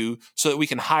interview so that we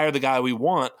can hire the guy we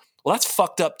want. Well, that's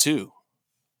fucked up too.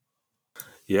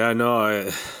 Yeah, no,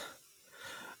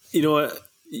 you know what?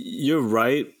 You're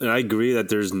right. And I agree that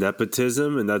there's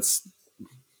nepotism, and that's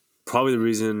probably the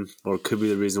reason, or could be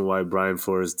the reason, why Brian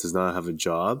Flores does not have a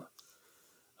job.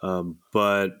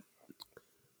 But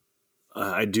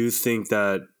I do think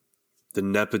that the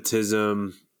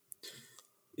nepotism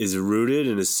is rooted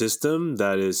in a system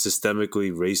that is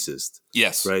systemically racist.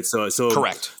 Yes. Right. So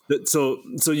correct.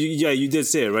 You did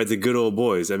say it, right? The good old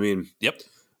boys. I mean, yep.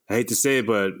 I hate to say it,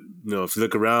 but if you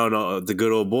look around, the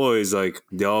good old boys, like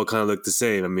they all kind of look the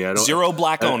same. I mean, I don't zero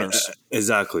black owners.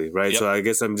 Exactly. Right. Yep. So I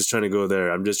guess I'm just trying to go there.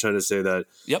 I'm just trying to say that.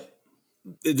 Yep.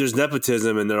 There's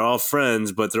nepotism, and they're all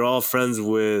friends, but they're all friends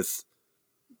with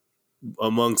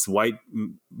amongst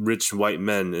rich white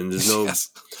men, and there's no yes.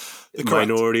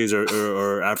 minorities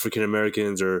or African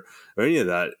Americans or any of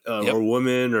that, yep. or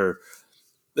women, or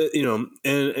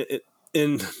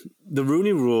and the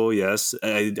Rooney Rule. Yes,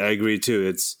 I agree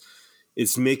too.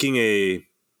 It's making a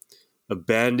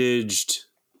bandaged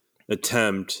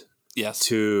attempt. Yes.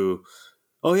 To,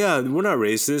 oh yeah, we're not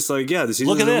racist. Like, yeah, this is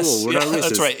the rule. We're not racist.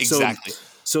 That's right. Exactly.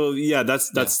 So yeah,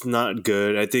 that's not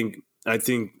good. I think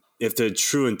if the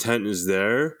true intent is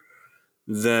there,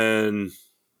 then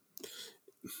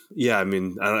yeah, I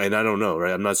mean, I don't know,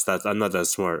 right? I'm not that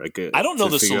smart. I don't know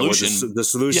the solution. The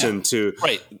solution to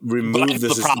remove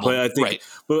this, but I think,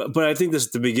 but I think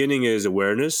the beginning is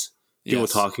awareness. People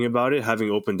talking about it, having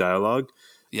open dialogue.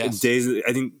 Yes.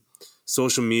 I think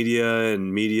social media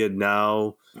and media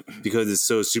now, because it's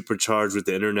so supercharged with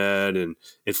the internet and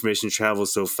information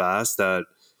travels so fast, that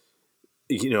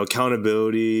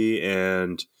accountability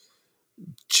and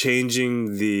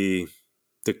changing the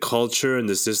culture and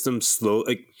the system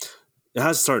it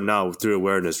has to start now through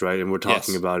awareness, right? And we're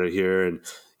talking about it here, and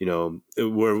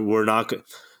we're not.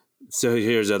 So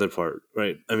here's the other part,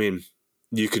 right? I mean,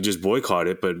 you could just boycott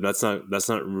it, but that's not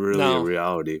really a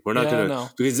reality. We're not going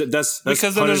to, because that's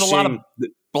because then there's a lot of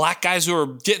black guys who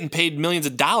are getting paid millions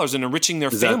of dollars and enriching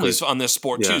their families on this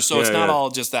sport too. So it's not all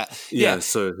just that.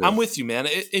 I'm with you, man.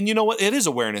 And you know what? It is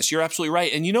awareness. You're absolutely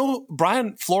right. And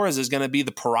Brian Flores is going to be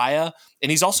the pariah,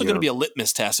 and he's also going to be a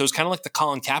litmus test. So it's kind of like the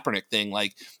Colin Kaepernick thing.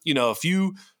 Like, if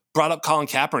you brought up Colin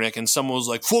Kaepernick and someone was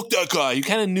like, fuck that guy, you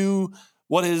kind of knew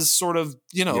what his sort of,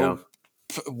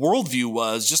 worldview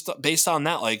was just based on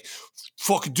that, like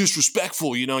fucking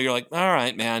disrespectful, you're like, all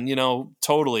right, man,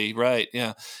 totally right.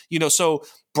 Yeah. So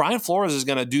Brian Flores is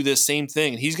going to do this same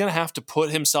thing, and he's going to have to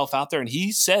put himself out there. And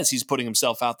he says he's putting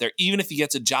himself out there. Even if he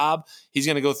gets a job, he's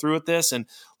going to go through with this. And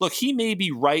look, he may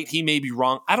be right. He may be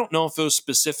wrong. I don't know if it was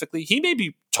specifically, he may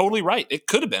be totally right. It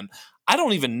could have been. I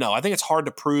don't even know. I think it's hard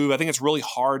to prove. I think it's really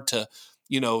hard to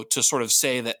sort of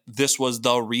say that this was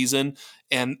the reason,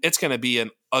 and it's going to be an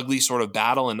ugly sort of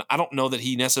battle. And I don't know that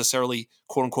he necessarily,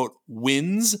 quote unquote,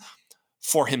 wins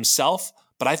for himself,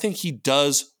 but I think he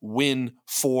does win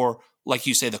for, like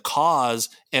you say, the cause,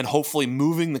 and hopefully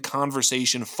moving the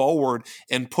conversation forward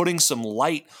and putting some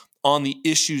light on the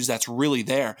issues that's really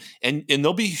there. And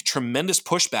there'll be tremendous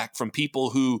pushback from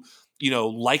people who,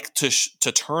 like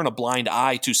to turn a blind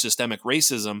eye to systemic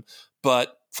racism.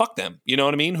 But fuck them. You know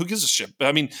what I mean? Who gives a shit?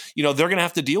 I mean, they're going to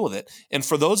have to deal with it. And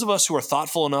for those of us who are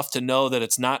thoughtful enough to know that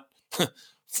it's not,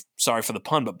 sorry for the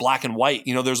pun, but black and white,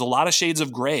 there's a lot of shades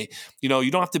of gray. You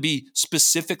don't have to be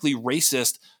specifically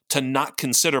racist to not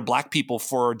consider black people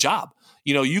for a job.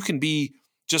 You can be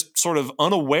just sort of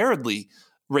unawarely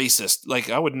racist. Like,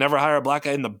 I would never hire a black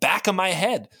guy in the back of my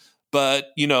head, but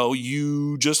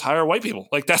you just hire white people.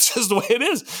 Like, that's just the way it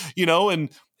is,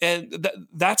 and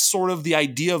that's sort of the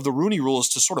idea of the Rooney Rule, is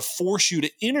to sort of force you to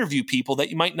interview people that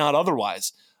you might not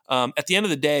otherwise. At the end of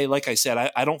the day, like I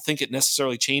said, I don't think it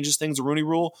necessarily changes things, the Rooney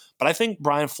Rule, but I think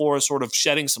Brian Flores sort of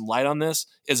shedding some light on this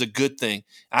is a good thing.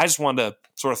 I just wanted to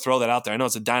sort of throw that out there. I know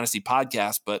it's a Dynasty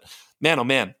podcast, but man, oh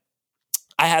man,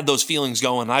 I had those feelings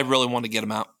going. I really wanted to get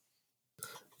them out.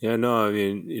 Yeah, no, I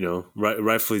mean,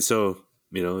 rightfully so.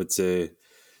 It's a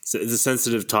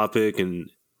sensitive topic, and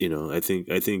I think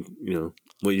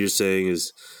what you're saying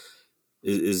is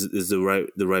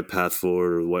the right path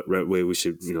forward, or what right way we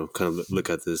should kind of look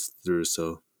at this through.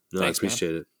 So no, thanks, I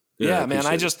appreciate it. Yeah, man.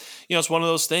 I just it's one of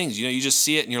those things. You just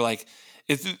see it and you're like,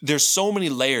 there's so many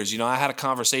layers. I had a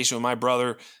conversation with my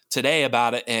brother today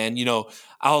about it, and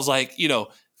I was like,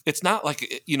 it's not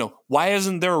like, why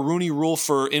isn't there a Rooney Rule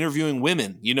for interviewing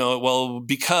women? Well,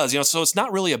 because, so it's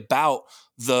not really about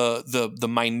the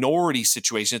minority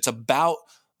situation. It's about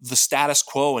the status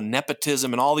quo and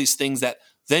nepotism and all these things that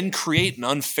then create an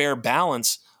unfair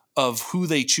balance of who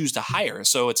they choose to hire.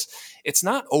 So it's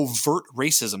not overt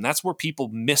racism. That's where people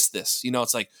miss this.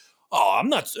 It's like, I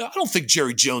don't think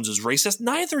Jerry Jones is racist.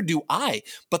 Neither do I.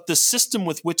 But the system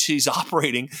with which he's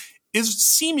operating is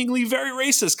seemingly very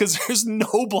racist, because there's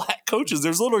no black coaches.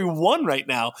 There's literally one right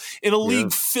now in a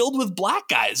league filled with black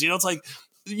guys. It's like,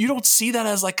 you don't see that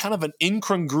as like kind of an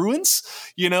incongruence,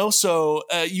 so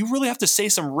you really have to say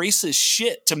some racist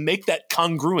shit to make that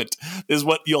congruent is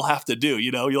what you'll have to do.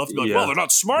 You'll have to be like, well, they're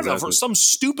not smart enough or some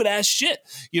stupid ass shit.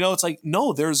 It's like,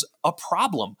 no, there's a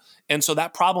problem. And so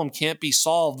that problem can't be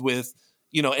solved with,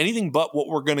 anything but what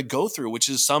we're going to go through, which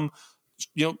is some,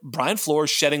 Brian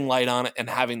Flores shedding light on it and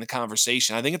having the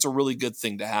conversation. I think it's a really good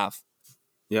thing to have.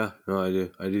 Yeah, no,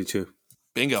 I do too.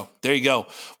 Bingo. There you go.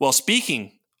 Well,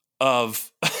 speaking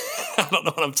of, I don't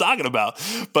know what I'm talking about,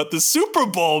 but the Super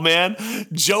Bowl, man,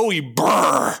 Joey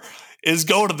Burr is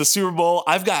going to the Super Bowl.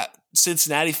 I've got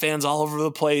Cincinnati fans all over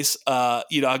the place.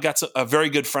 I've got a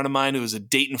very good friend of mine who was a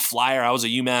Dayton Flyer. I was a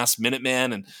UMass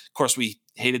Minuteman, and of course we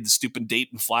hated the stupid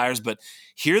Dayton Flyers, but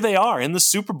here they are in the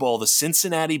Super Bowl, the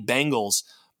Cincinnati Bengals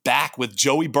back with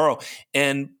Joey Burrow,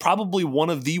 and probably one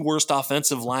of the worst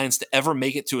offensive lines to ever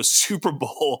make it to a Super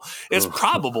Bowl. It's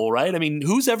probable, right? I mean,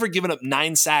 who's ever given up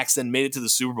 9 sacks and made it to the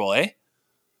Super Bowl, eh?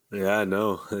 Yeah,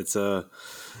 no, it's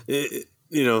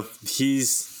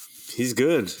he's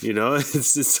good.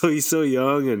 He's so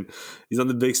young, and he's on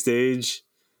the big stage.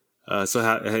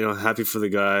 Happy for the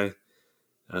guy.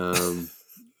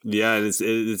 Yeah, and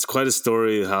it's quite a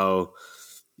story how,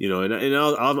 and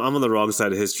I'm on the wrong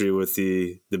side of history with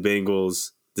the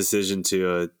Bengals' decision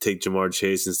to take Jamar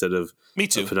Chase instead of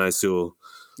Penei Sewell.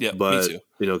 Yeah, but me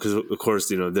too. Because of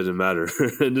course, it didn't matter.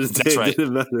 That's right. It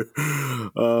didn't matter.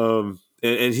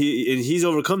 And he's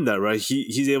overcome that, right?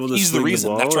 He's able to. He's the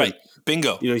reason. That's right.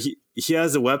 Bingo. He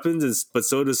has the weapons, but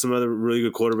so does some other really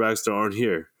good quarterbacks that aren't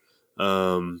here.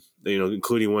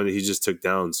 Including one that he just took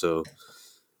down. So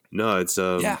no, it's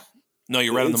yeah. No,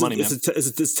 you're right on the money, man.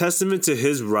 It's testament to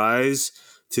his rise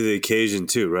to the occasion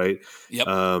too, right? Yep.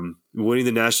 Winning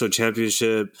the national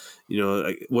championship,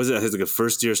 was it his like a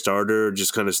first year starter,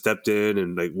 just kind of stepped in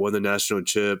and like won the national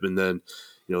chip, and then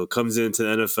comes into the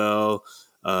NFL,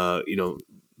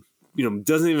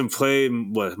 doesn't even play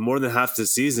more than half the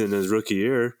season in his rookie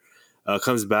year,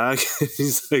 comes back,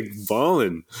 he's like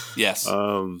balling. Yes.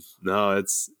 No,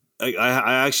 it's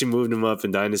I actually moved him up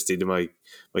in Dynasty to my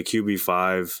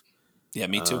QB5. Yeah,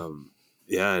 me too.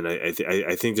 Yeah, and I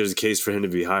think there's a case for him to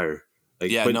be higher. Like,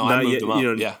 yeah, but no, not I moved yet, him up.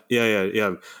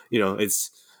 Yeah.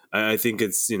 It's I think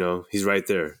it's he's right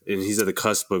there, and he's at the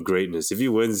cusp of greatness. If he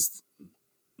wins,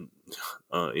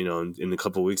 in a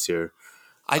couple of weeks here.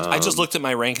 I just looked at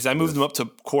my rankings. I moved him up to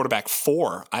quarterback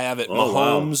 4. I have it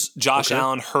Mahomes, wow. Josh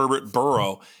Allen, Herbert,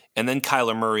 Burrow, and then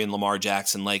Kyler Murray and Lamar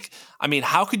Jackson.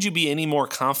 How could you be any more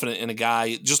confident in a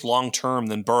guy just long-term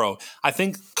than Burrow? I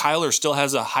think Kyler still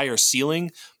has a higher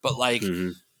ceiling, but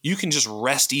you can just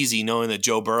rest easy knowing that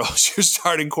Joe Burrow is your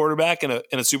starting quarterback in a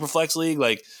Superflex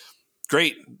league.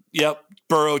 Great. Yep.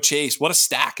 Burrow, Chase. What a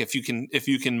stack. If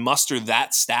you can muster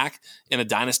that stack in a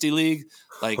dynasty league,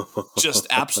 just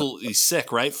absolutely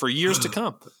sick, right? For years to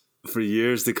come. For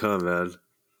years to come, man.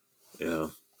 Yeah.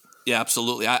 Yeah,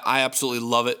 absolutely. I absolutely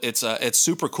love it. It's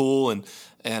super cool, and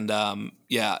And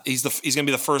he's going to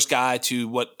be the first guy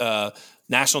to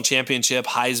national championship,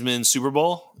 Heisman, Super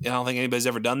Bowl. I don't think anybody's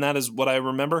ever done that, is what I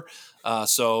remember.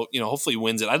 So hopefully he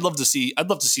wins it. I'd love to see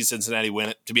Cincinnati win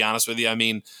it, to be honest with you. I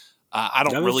mean, I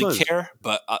don't really care,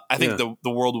 but I think the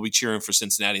world will be cheering for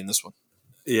Cincinnati in this one.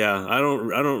 Yeah, I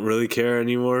don't really care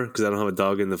anymore because I don't have a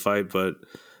dog in the fight. But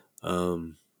I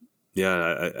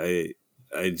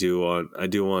do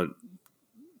want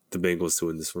the Bengals to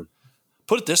win this one.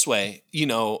 Put it this way,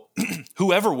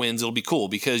 whoever wins, it'll be cool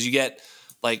because you get,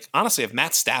 like, honestly, if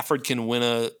Matt Stafford can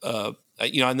win I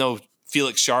know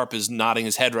Felix Sharp is nodding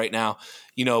his head right now,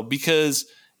 because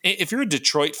if you're a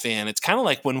Detroit fan, it's kind of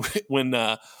like when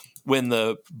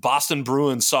the Boston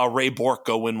Bruins saw Ray Bork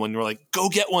go win one, you're like, go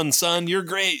get one, son. You're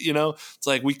great. It's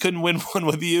like, we couldn't win one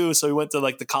with you. So we went to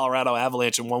like the Colorado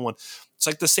Avalanche and won one. It's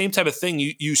like the same type of thing.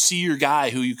 You see your guy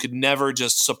who you could never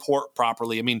just support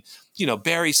properly. I mean,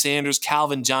 Barry Sanders,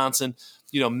 Calvin Johnson,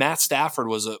 Matt Stafford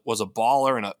was a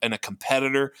baller and a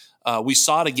competitor. We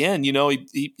saw it again.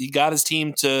 He got his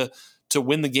team to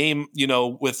win the game,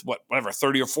 with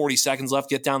 30 or 40 seconds left,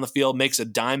 get down the field, makes a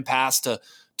dime pass to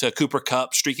Cooper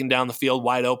Kupp streaking down the field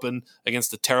wide open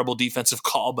against a terrible defensive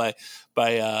call by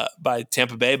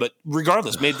Tampa Bay. But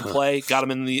regardless, made the play, got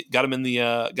him in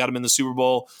the Super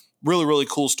Bowl. Really, really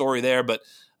cool story there. But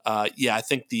I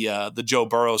think the Joe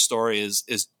Burrow story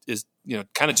is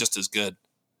kind of just as good.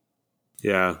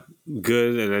 Yeah,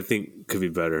 good, and I think could be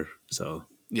better. So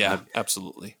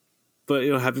absolutely. But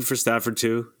happy for Stafford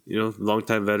too.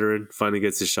 Longtime veteran, finally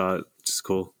gets his shot, which is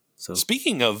cool. So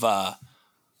speaking of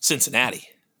Cincinnati,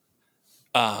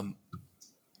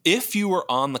 if you were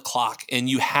on the clock and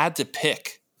you had to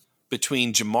pick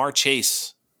between Jamar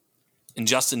Chase and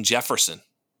Justin Jefferson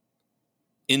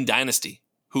in Dynasty,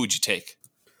 who would you take?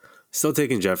 Still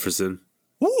taking Jefferson.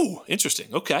 Ooh,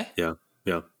 interesting. Okay. Yeah.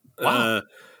 Wow.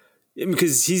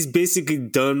 Because he's basically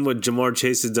done what Jamar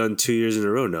Chase has done 2 years in a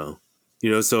row now.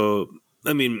 So,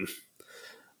 I mean,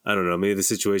 I don't know. Maybe the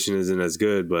situation isn't as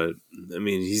good, but, I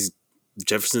mean,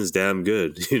 Jefferson's damn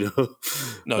good,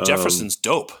 No, Jefferson's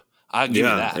dope. I'll give you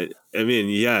that. I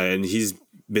mean, and he's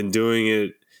been doing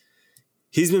it.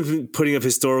 He's been putting up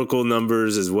historical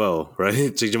numbers as well, right?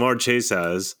 Like Jamar Chase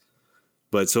has,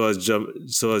 but so has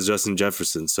Justin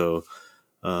Jefferson. So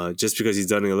just because he's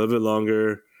done it a little bit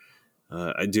longer,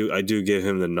 I do give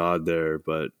him the nod there.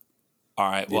 But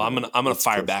all right, well, I'm gonna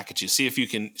fire back at you. See if you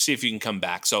can come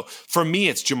back. So for me,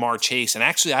 it's Jamar Chase, and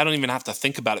actually, I don't even have to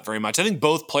think about it very much. I think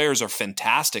both players are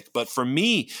fantastic, but for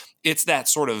me, it's that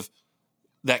sort of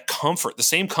that comfort, the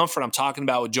same comfort I'm talking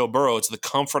about with Joe Burrow. It's the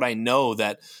comfort I know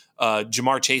that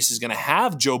Jamar Chase is going to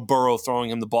have Joe Burrow throwing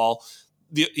him the ball.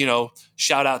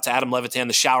 Shout out to Adam Levitan,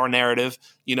 the shower narrative.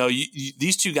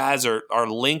 These two guys are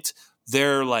linked.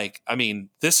 They're like, I mean,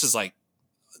 this is like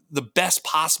the best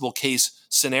possible case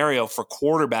scenario for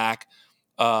quarterback,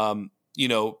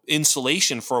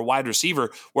 insulation for a wide receiver,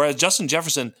 whereas Justin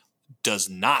Jefferson does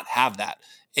not have that.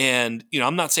 And,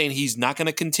 I'm not saying he's not going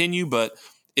to continue, but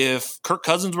if Kirk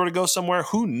Cousins were to go somewhere,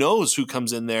 who knows who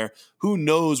comes in there? Who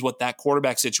knows what that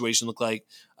quarterback situation looked like?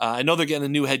 I know they're getting a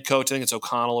new head coach. I think it's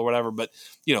O'Connell or whatever. But,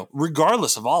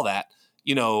 regardless of all that,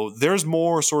 there's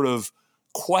more sort of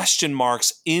question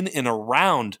marks in and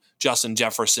around Justin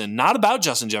Jefferson, not about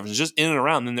Justin Jefferson, just in and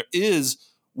around than there is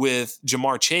with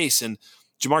Jamar Chase. And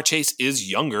Jamar Chase is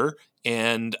younger,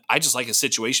 and I just like his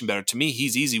situation better. To me,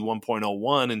 he's easy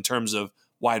 1.01 in terms of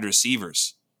wide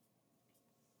receivers.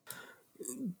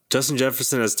 Justin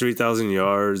Jefferson has 3,000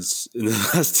 yards in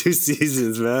the last 2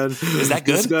 seasons, man. Is that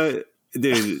good? This guy,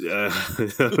 dude,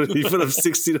 he put up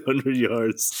 1,600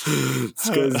 yards.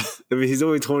 He's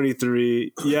only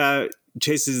 23. Yeah,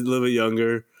 Chase is a little bit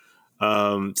younger.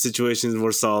 Situation is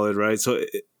more solid, right? So,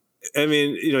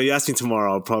 you ask me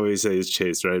tomorrow, I'll probably say it's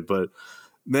Chase, right? But,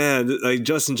 man, like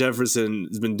Justin Jefferson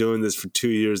has been doing this for 2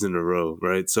 years in a row,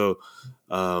 right? So,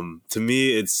 to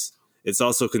me, it's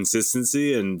also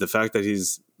consistency and the fact that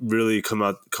he's really come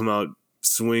out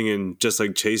swinging just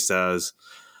like Chase has.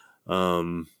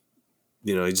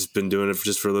 He's just been doing it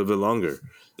for a little bit longer.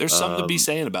 There's something to be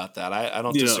saying about that. I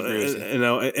don't disagree with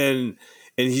you.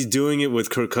 And he's doing it with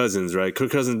Kirk Cousins, right?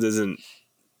 Kirk Cousins isn't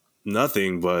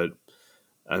nothing, but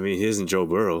I mean, he isn't Joe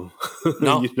Burrow.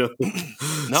 No.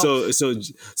 No. So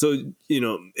and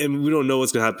we don't know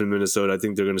what's going to happen in Minnesota. I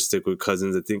think they're going to stick with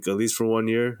Cousins, I think, at least for 1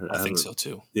 year. I think so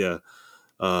too. Yeah.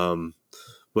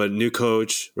 But new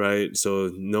coach, right? So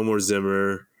no more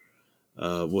Zimmer.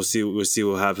 We'll see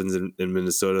what happens in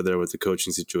Minnesota there with the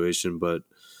coaching situation. But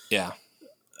yeah.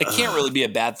 It can't really be a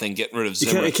bad thing getting rid of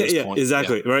Zimmer at this point.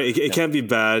 Exactly, yeah. Right? It can't be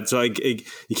bad. So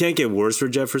you can't get worse for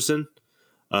Jefferson.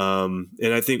 And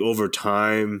I think over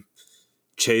time,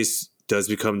 Chase does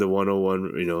become the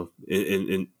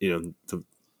 101,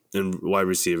 in wide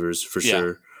receivers for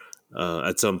sure.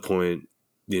 At some point,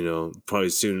 probably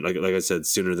soon, like I said,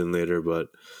 sooner than later. But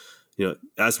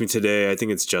ask me today, I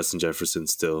think it's Justin Jefferson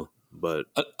still. But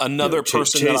another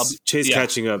person Chase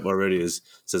catching up already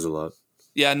says a lot.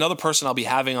 Yeah, another person I'll be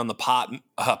having on the pod.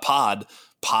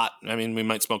 I mean, we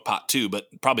might smoke pot too, but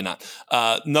probably not.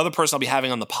 Another person I'll be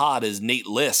having on the pod is Nate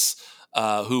Liss,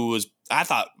 who was, I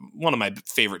thought, one of my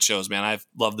favorite shows, man. I've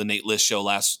loved the Nate Liss show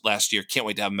last year. Can't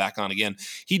wait to have him back on again.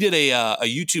 He did a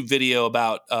YouTube video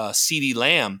about CeeDee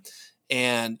Lamb,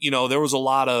 and there was a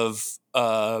lot of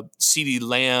CeeDee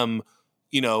Lamb,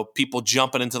 people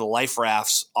jumping into the life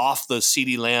rafts off the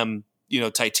CeeDee Lamb,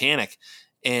 Titanic.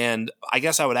 And I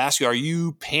guess I would ask you, are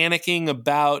you panicking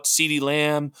about CeeDee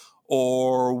Lamb,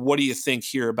 or what do you think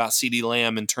here about CeeDee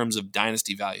Lamb in terms of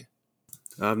dynasty value?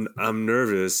 I'm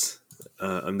nervous.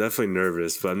 I'm definitely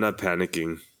nervous, but I'm not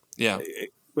panicking. Yeah.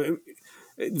 The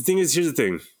thing is, here's the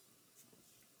thing.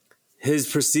 His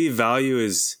perceived value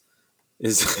is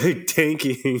like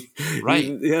tanking. Right.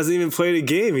 He hasn't even played a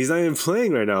game. He's not even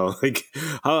playing right now. Like,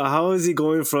 how is he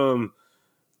going from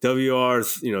WR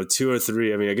 2 or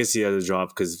 3? I mean, I guess he had a drop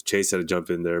because Chase had to jump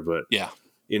in there, but yeah,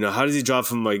 how does he drop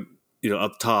from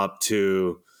up top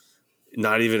to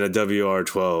not even a WR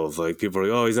 12? Like, people are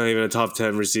like, oh, he's not even a top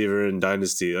 10 receiver in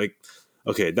dynasty. Like,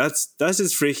 okay, that's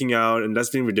just freaking out, and that's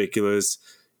being ridiculous.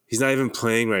 He's not even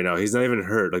playing right now. He's not even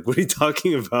hurt. Like, what are you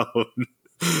talking about?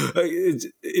 And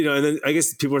then I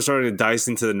guess people are starting to dice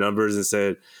into the numbers and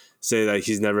say that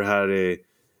he's never had a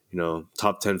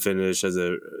top 10 finish as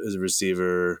a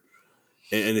receiver,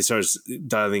 and they start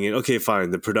dialing in. Okay,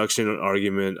 fine, the production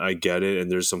argument, I get it,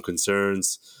 and there's some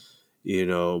concerns,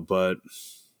 but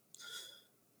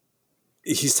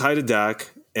he's tied to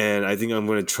Dak, and I think I'm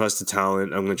going to trust the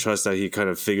talent. I'm going to trust that he kind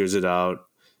of figures it out,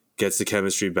 gets the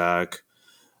chemistry back,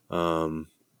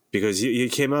 because he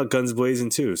came out guns blazing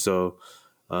too. So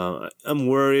I'm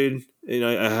worried.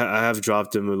 I have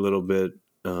dropped him a little bit.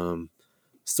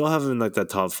 Still having like that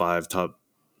top 5,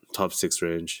 top 6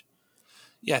 range.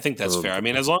 Yeah, I think that's fair. I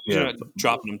mean, as long as you're not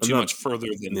dropping him too much further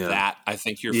than that, I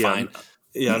think you're fine.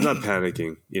 I'm not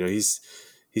panicking.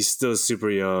 He's still super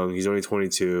young. He's only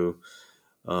 22.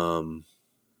 I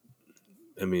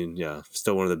mean,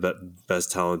 still one of the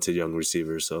best talented young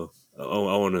receivers. So I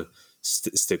want to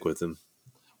stick with him.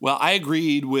 Well, I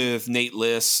agreed with Nate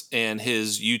Liss and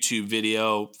his YouTube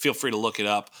video. Feel free to look it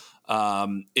up.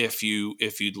 If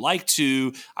you'd like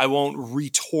to. I won't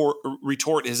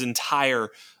retort his entire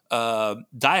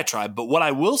diatribe, but what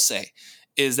I will say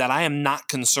is that I am not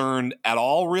concerned at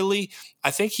all, really.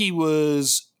 I think he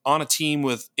was on a team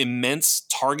with immense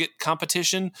target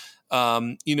competition,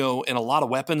 and a lot of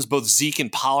weapons, both Zeke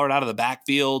and Pollard out of the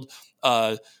backfield.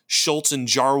 Schultz and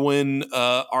Jarwin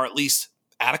are at least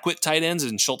adequate tight ends,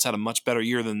 and Schultz had a much better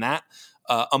year than that.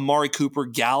 Amari Cooper,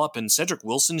 Gallup, and Cedric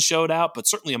Wilson showed out, but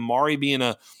certainly Amari being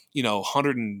a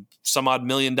 $100 and some odd $1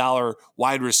 million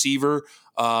wide receiver,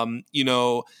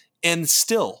 and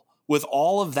still with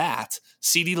all of that,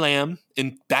 CeeDee Lamb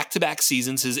in back-to-back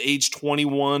seasons, his age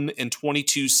 21 and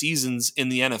 22 seasons in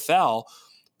the NFL,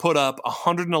 put up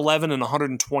 111 and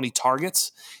 120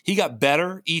 targets. He got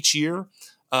better each year.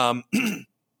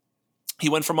 He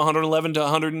went from 111 to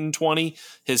 120.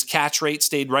 His catch rate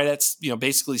stayed right at,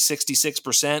 basically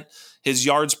 66%. His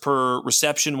yards per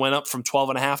reception went up from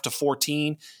 12.5 to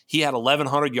 14. He had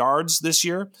 1,100 yards this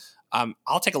year.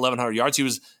 I'll take 1,100 yards. He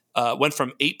went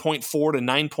from 8.4 to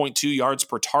 9.2 yards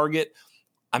per target.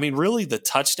 I mean, really, the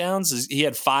touchdowns, he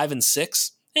had 5 and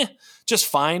 6. Just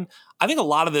fine. I think a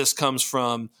lot of this comes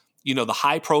from the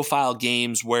high profile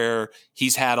games where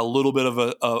he's had a little bit of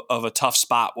a tough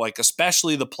spot, like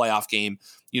especially the playoff game,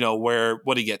 where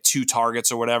what did he get, 2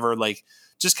 targets or whatever, like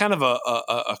just kind of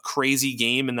a crazy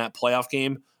game in that playoff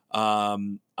game.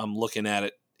 I'm looking at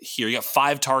it here. You got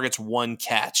 5 targets, 1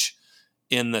 catch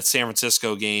in the San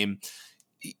Francisco game.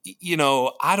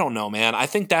 I don't know, man. I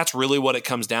think that's really what it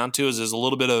comes down to is there's a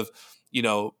little bit of,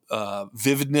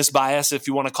 vividness bias, if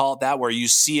you want to call it that, where you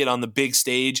see it on the big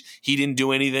stage. He didn't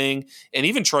do anything. And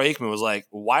even Troy Aikman was like,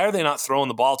 why are they not throwing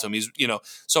the ball to him? He's,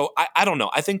 so I don't know.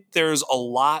 I think there's a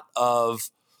lot of,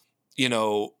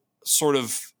 sort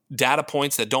of data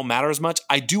points that don't matter as much.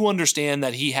 I do understand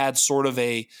that he had sort of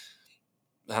I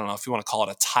don't know if you want to call it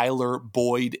a Tyler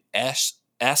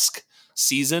Boyd-esque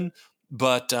season,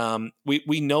 but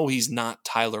we know he's not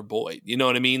Tyler Boyd. You know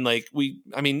what I mean? Like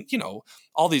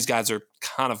all these guys are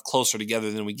kind of closer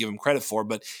together than we give him credit for,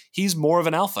 but he's more of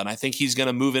an alpha. And I think he's going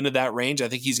to move into that range. I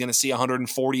think he's going to see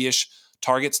 140-ish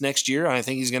targets next year. And I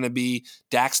think he's going to be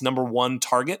Dak's number 1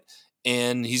 target.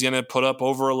 and he's going to put up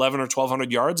over 11 or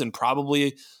 1,200 yards and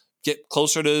probably get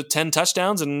closer to 10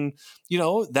 touchdowns. And,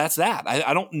 that's that.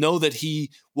 I don't know that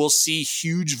he will see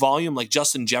huge volume like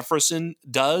Justin Jefferson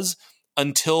does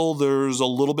until there's a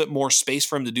little bit more space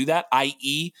for him to do that,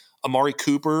 i.e. Amari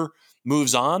Cooper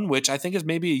moves on, which I think is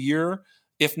maybe a year,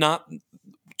 if not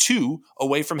 2,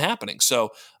 away from happening.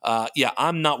 So,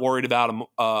 I'm not worried about him.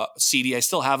 CD, I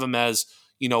still have him as,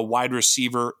 wide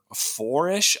receiver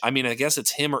 4-ish. I mean, I guess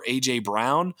it's him or A.J.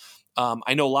 Brown.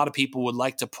 I know a lot of people would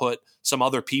like to put some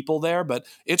other people there, but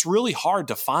it's really hard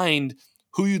to find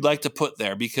who you'd like to put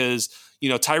there because,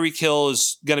 Tyreek Hill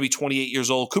is going to be 28 years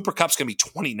old. Cooper Kupp's going to be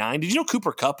 29. Did you know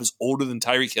Cooper Kupp is older than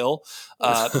Tyreek Hill?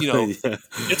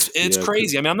 It's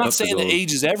crazy. I mean, I'm not saying that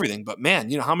age is everything, but man,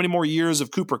 how many more years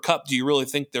of Cooper Kupp do you really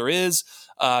think there is?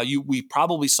 We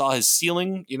probably saw his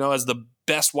ceiling, as the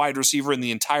best wide receiver in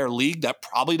the entire league. That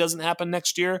probably doesn't happen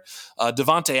next year.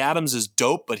 Devontae Adams is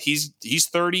dope, but he's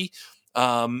 30.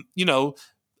 Debo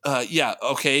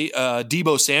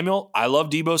Samuel. I love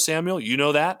Debo Samuel. You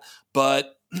know that,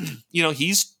 but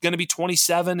he's going to be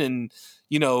 27 and,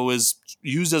 is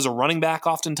used as a running back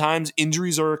oftentimes.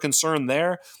 Injuries are a concern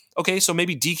there. Okay, so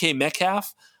maybe DK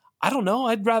Metcalf. I don't know.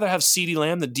 I'd rather have CeeDee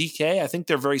Lamb than DK. I think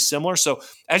they're very similar. So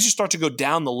as you start to go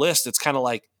down the list, it's kind of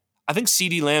like, I think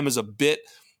CeeDee Lamb is a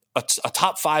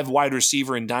top 5 wide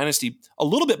receiver in Dynasty, a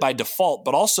little bit by default,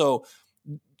 but also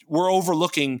we're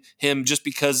overlooking him just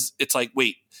because it's like,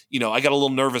 wait, I got a little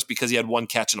nervous because he had 1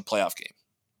 catch in a playoff game.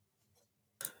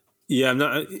 Yeah,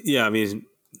 I mean,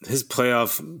 his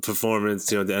playoff performance,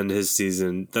 at the end of his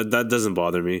season, that doesn't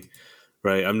bother me,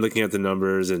 right? I'm looking at the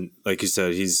numbers, and like you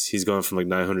said, he's gone from like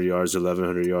 900 yards to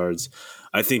 1,100 yards.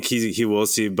 I think he will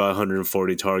see about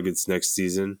 140 targets next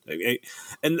season,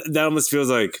 and that almost feels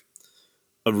like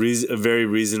a very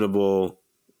reasonable,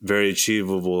 very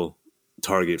achievable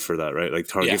target for that, right? Like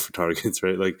for targets,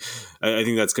 right? Like I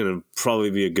think that's going to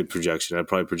probably be a good projection. I'd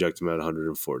probably project him at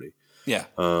 140. Yeah.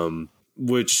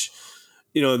 Which,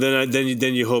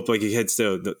 then you hope like he hits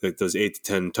those 8 to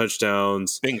 10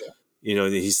 touchdowns. Bingo.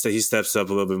 He steps up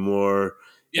a little bit more,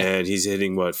 and he's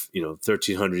hitting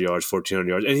 1,300 yards, 1,400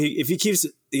 yards, and if he keeps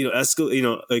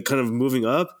like kind of moving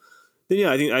up, then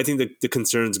I think the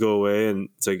concerns go away, and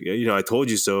it's like I told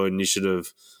you so, and you should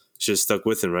have stuck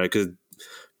with him, right? Because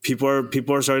people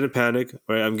are starting to panic,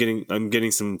 right? I'm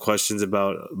getting some questions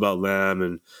about Lamb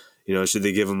and. Should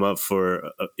they give him up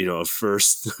for a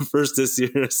first this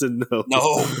year? I said no.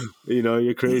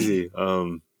 You're crazy.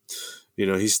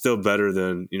 He's still better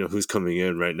than who's coming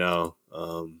in right now.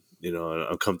 I'm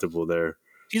comfortable there.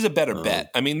 He's a better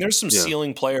bet. I mean, there's some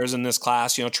ceiling players in this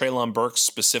class. Treylon Burks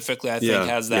specifically, I think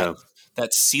has that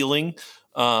ceiling.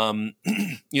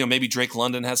 Maybe Drake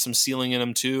London has some ceiling in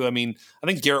him too. I mean, I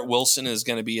think Garrett Wilson is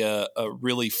going to be a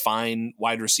really fine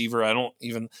wide receiver.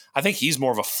 I think he's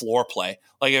more of a floor play.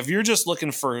 Like if you're just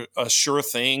looking for a sure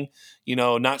thing,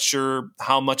 not sure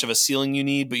how much of a ceiling you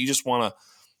need, but you just want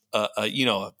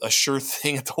a sure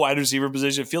thing at the wide receiver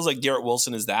position. It feels like Garrett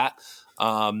Wilson is that,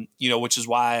 which is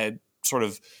why I sort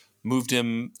of moved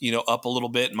him, up a little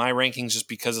bit in my rankings, just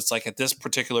because it's like at this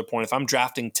particular point, if I'm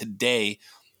drafting today,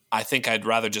 I think I'd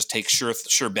rather just take sure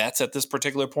bets at this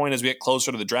particular point. As we get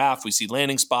closer to the draft, we see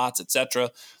landing spots, etc.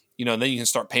 Then you can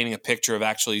start painting a picture of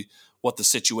actually what the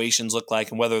situations look like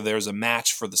and whether there's a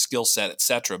match for the skill set,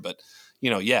 etc. But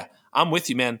I'm with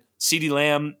you, man. CeeDee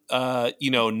Lamb,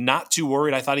 not too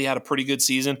worried. I thought he had a pretty good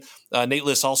season. Nate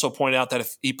Liss also pointed out that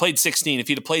if he played 16, if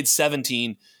he'd have played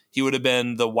 17, he would have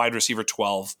been the wide receiver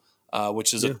 12,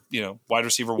 which is wide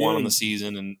receiver 1 on the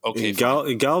season. And okay,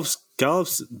 Gallup's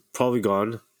probably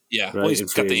gone. Yeah, right? Well,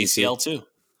 he's got the ACL too.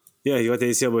 Yeah, he got the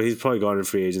ACL, but he's probably gone in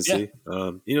free agency.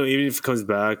 Yeah. Even if he comes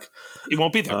back, he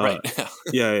won't be there, right?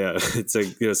 yeah. It's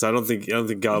like so I don't think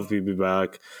Gallup will be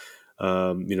back.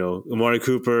 Amari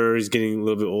Cooper, he's getting a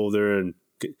little bit older, and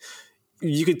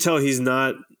you could tell he's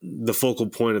not the focal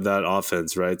point of that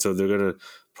offense, right? So they're gonna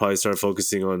probably start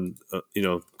focusing on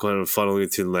kind of funneling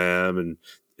it to Lamb and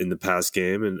in the pass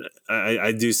game, and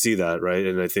I do see that, right?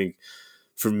 And I think.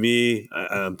 For me,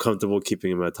 I'm comfortable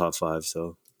keeping him at top 5.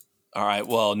 So, all right.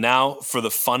 Well, now for the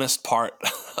funnest part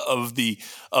of the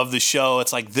show,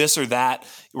 it's like this or that.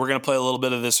 We're going to play a little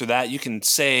bit of this or that. You can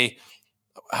say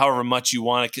however much you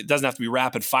want. It doesn't have to be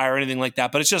rapid fire or anything like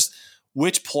that. But it's just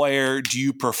which player do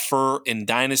you prefer in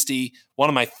Dynasty? One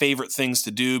of my favorite things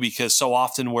to do because so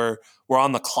often we're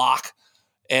on the clock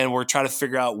and we're trying to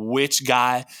figure out which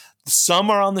guy.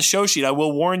 Some are on the show sheet. I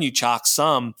will warn you, Chalk.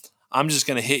 Some. I'm just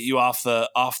going to hit you off the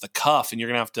cuff, and you're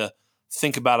going to have to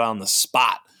think about it on the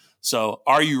spot. So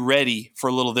are you ready for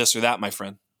a little this or that, my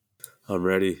friend? I'm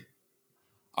ready.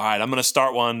 All right, I'm going to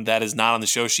start one that is not on the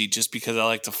show sheet just because I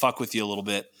like to fuck with you a little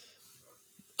bit.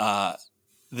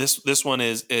 This one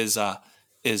is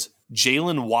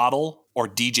Jalen Waddle or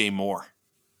DJ Moore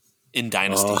in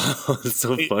Dynasty. Oh, it's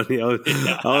so funny. I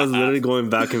was literally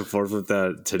going back and forth with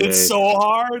that today. It's so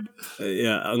hard.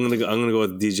 Yeah, I'm gonna go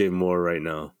with DJ Moore right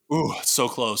now. Ooh, it's so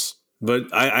close.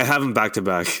 But I have him back to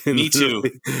back. Me too.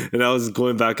 And I was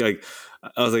going back I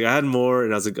had Moore,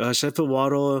 and I was like, oh, should I put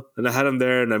Waddle? And I had him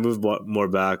there, and I moved Moore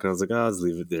back, and I was like, oh, let's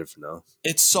leave it there for now.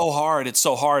 It's so hard.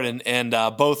 And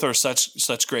both are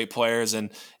such great players.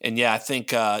 And yeah, I think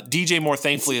DJ Moore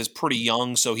thankfully is pretty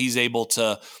young, so he's able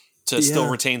to still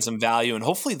retain some value, and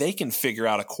hopefully they can figure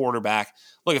out a quarterback.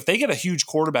 Look, if they get a huge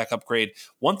quarterback upgrade,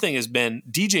 one thing has been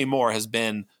DJ Moore has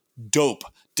been dope,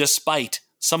 despite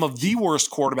some of the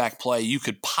worst quarterback play you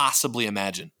could possibly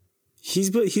imagine. He's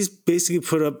basically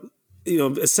put up,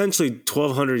 essentially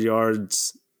 1,200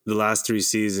 yards the last 3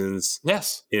 seasons.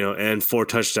 Yes. And 4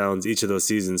 touchdowns each of those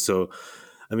seasons. So,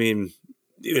 I mean,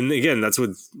 and again, that's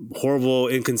with horrible,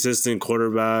 inconsistent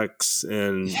quarterbacks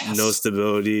and no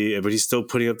stability, but he's still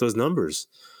putting up those numbers.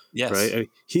 Yes. Right? I mean,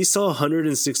 he saw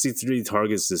 163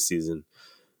 targets this season.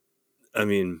 I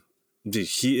mean, dude,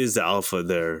 he is the alpha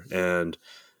there. And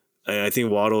I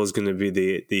think Waddle is going to be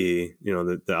the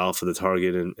alpha, the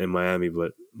target in Miami,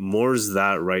 but Moore's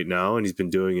that right now, and he's been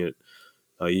doing it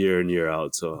year in, year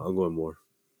out. So I'm going Moore.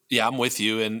 Yeah, I'm with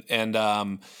you. And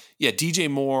DJ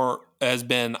Moore has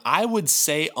been, I would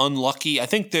say, unlucky. I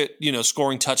think that,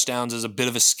 scoring touchdowns is a bit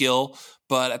of a skill,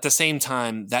 but at the same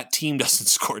time, that team doesn't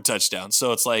score touchdowns.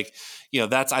 So it's like,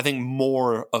 that's, I think,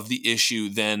 more of the issue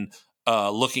than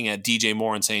looking at DJ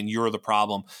Moore and saying, you're the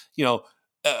problem.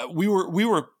 We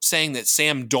were saying that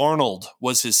Sam Darnold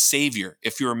was his savior,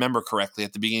 if you remember correctly,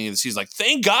 at the beginning of the season. Like,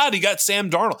 thank God he got Sam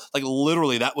Darnold. Like,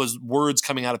 literally, that was words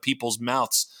coming out of people's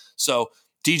mouths. So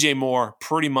DJ Moore,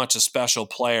 pretty much a special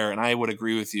player, and I would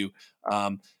agree with you.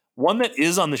 One that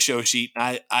is on the show sheet,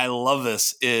 I love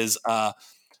this, is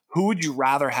who would you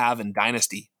rather have in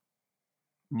Dynasty?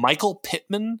 Michael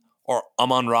Pittman or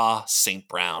Amon-Ra St.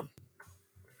 Brown?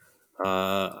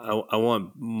 I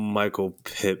want Michael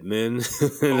Pittman.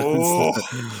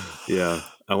 Yeah,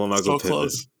 I want Michael Pittman.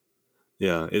 Close.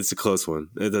 Yeah, it's a close one.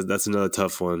 That's another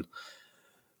tough one.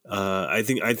 I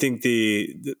think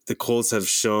the Colts have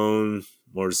shown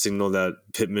or signaled that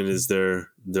Pittman is their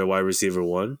wide receiver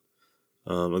 1,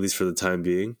 at least for the time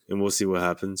being, and we'll see what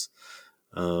happens.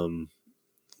 And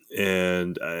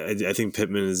I think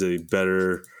Pittman is a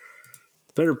better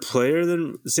player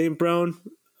than St. Brown.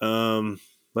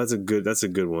 That's a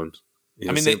good one.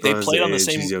 I mean, they played on the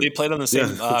same. They played on the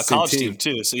same college team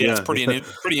too. So it's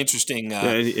pretty interesting.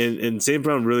 And St.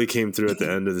 Brown really came through at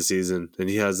the end of the season, and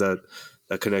he has that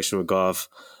connection with Goff.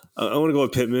 I want to go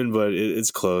with Pittman, but it's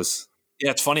close. Yeah,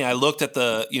 it's funny. I looked at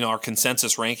the our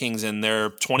consensus rankings, and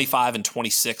they're 25 and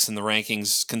 26 in the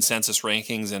consensus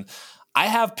rankings, and I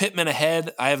have Pittman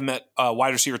ahead. I have him at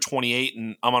wide receiver 28,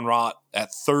 and Amon-Ra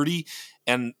at 30.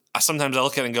 And sometimes I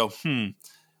look at it and go,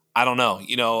 I don't know.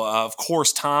 Of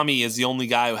course, Tommy is the only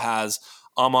guy who has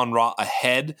Amon-Ra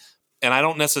ahead, and I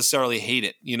don't necessarily hate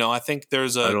it. I think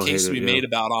there's a case to be made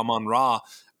about Amon-Ra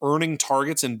earning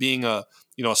targets and being a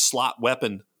slot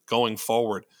weapon going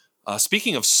forward.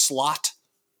 Speaking of slot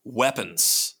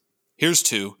weapons, here's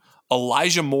 2: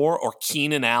 Elijah Moore or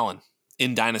Keenan Allen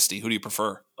in Dynasty. Who do you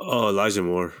prefer? Oh, Elijah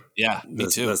Moore. Yeah, me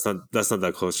too. That's not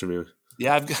that close for me.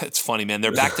 Yeah, it's funny, man.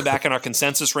 They're back-to-back in our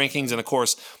consensus rankings, and of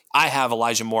course, I have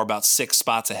Elijah Moore about 6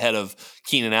 spots ahead of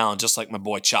Keenan Allen, just like my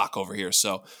boy Chalk over here.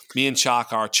 So me and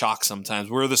Chalk are Chalk sometimes.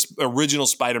 We're the original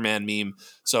Spider-Man meme,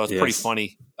 so it's pretty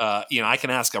funny. I can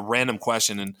ask a random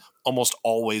question, and almost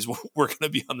always we're going to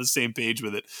be on the same page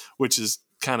with it, which is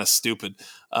kind of stupid.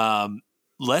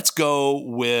 Let's go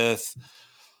with,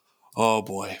 oh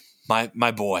boy,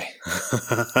 my boy.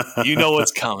 You know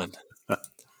what's coming.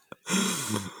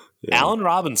 Yeah. Allen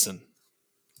Robinson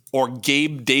or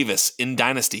Gabe Davis in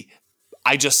Dynasty.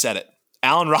 I just said it.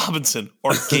 Allen Robinson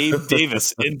or Gabe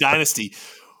Davis in Dynasty.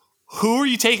 Who are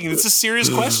you taking? It's a serious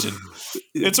question.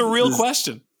 It's a real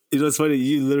question. It's funny.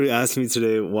 You literally asked me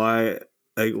today why,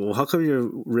 how come your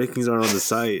rankings aren't on the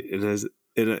site?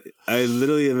 And I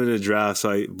literally am in a draft.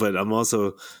 But I'm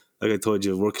also, like I told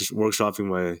you, workshopping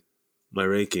my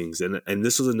rankings. And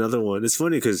this was another one. It's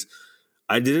funny because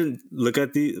I didn't look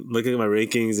at my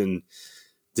rankings and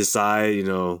decide,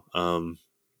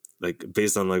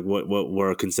 based on what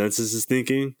our consensus is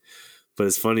thinking. But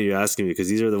it's funny you're asking me because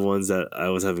these are the ones that I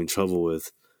was having trouble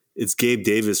with. It's Gabe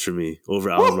Davis for me over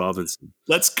Allen Robinson.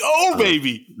 Let's go,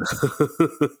 baby.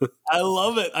 I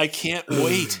love it. I can't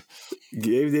wait.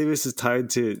 Gabe Davis is tied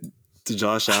to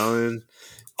Josh Allen.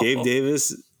 Gabe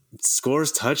Davis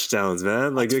scores touchdowns,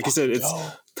 man. Like you said, it's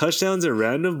touchdowns are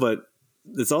random, but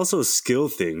it's also a skill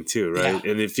thing too, right?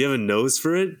 Yeah. And if you have a nose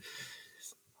for it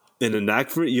and a knack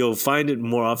for it, you'll find it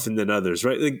more often than others,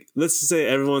 right? Like let's just say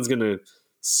everyone's gonna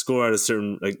score at a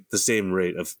certain like the same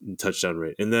rate of touchdown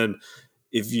rate, and then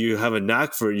if you have a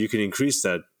knack for it, you can increase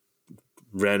that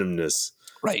randomness.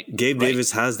 Right. Gabe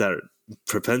Davis has that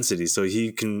propensity, so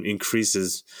he can increase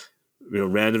his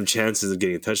random chances of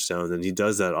getting a touchdown, and he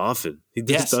does that often. He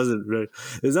just does it. Right.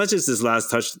 It's not just this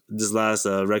last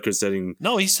record-setting.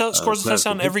 No, he scores a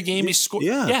touchdown every game. He scored.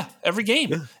 Yeah, every game.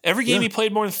 Yeah. Every game he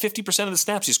played more than 50% of the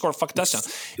snaps. He scored a fucking touchdown,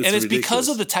 and it's because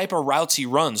of the type of routes he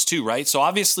runs too, right? So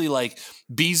obviously, like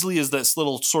Beasley is this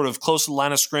little sort of close to the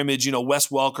line of scrimmage. Wes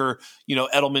Welker.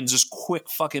 Edelman's just quick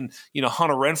fucking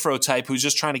Hunter Renfrow type who's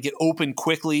just trying to get open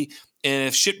quickly. And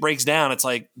if shit breaks down, it's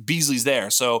like Beasley's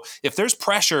there. So if there's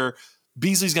pressure,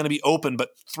 Beasley's going to be open, but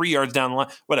 3 yards down the line,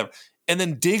 whatever. And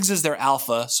then Diggs is their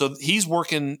alpha. So he's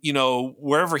working,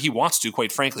 wherever he wants to,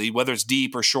 quite frankly, whether it's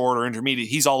deep or short or intermediate,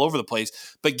 he's all over the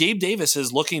place. But Gabe Davis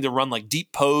is looking to run like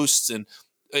deep posts and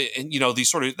these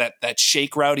sort of that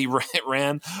shake route he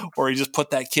ran, or he just put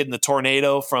that kid in the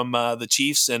tornado from the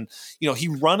Chiefs. And, he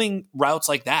running routes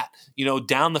like that,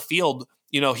 down the field,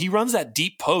 he runs that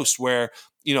deep post where,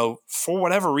 for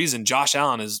whatever reason, Josh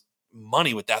Allen is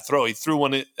money with that throw. He threw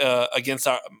one against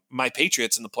my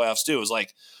Patriots in the playoffs too. It was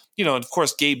like, and of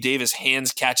course Gabe Davis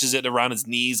hands catches it around his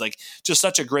knees, like just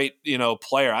such a great,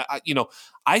 player.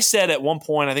 I said at one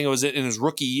point, I think it was in his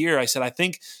rookie year, I said, I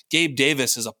think Gabe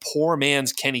Davis is a poor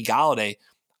man's Kenny Galladay.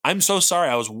 I'm so sorry.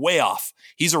 I was way off.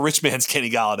 He's a rich man's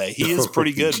Kenny Galladay. He is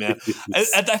pretty good, man.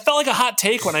 I felt like a hot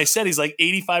take when I said he's like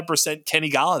 85% Kenny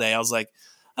Galladay. I was like,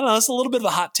 I don't know, that's a little bit of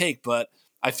a hot take, but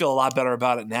I feel a lot better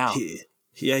about it now.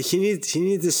 He needs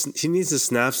the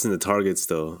snaps and the targets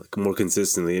though, like more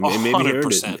consistently. And maybe 100%. he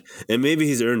earned it. And maybe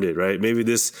he's earned it, right? Maybe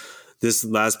this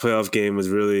last playoff game was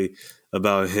really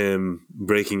about him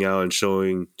breaking out and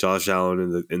showing Josh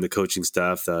Allen and the coaching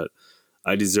staff that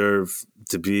I deserve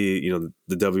to be,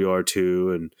 the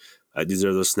WR2, and I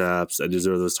deserve those snaps, I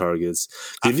deserve those targets.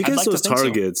 If he gets those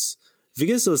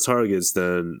targets,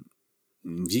 then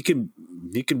he could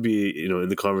be, in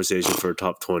the conversation for a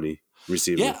top 20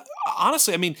 receiver. Yeah,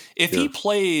 honestly, I mean, if he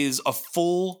plays a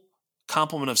full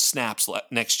complement of snaps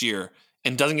next year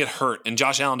and doesn't get hurt, and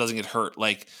Josh Allen doesn't get hurt,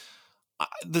 like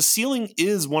the ceiling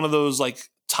is one of those like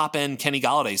top end Kenny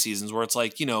Galladay seasons where it's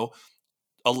like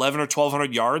 11 or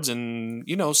 1,200 yards and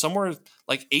somewhere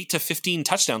like 8 to 15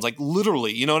 touchdowns, like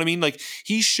literally, you know what I mean? Like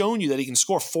he's shown you that he can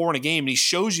score 4 in a game, and he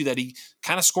shows you that he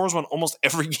kind of scores one almost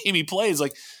every game he plays.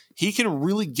 Like he can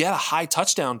really get a high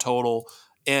touchdown total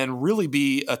and really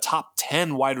be a top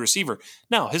 10 wide receiver.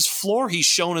 Now, his floor he's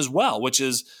shown as well, which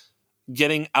is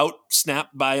getting out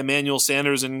snapped by Emmanuel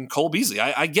Sanders and Cole Beasley.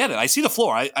 I get it. I see the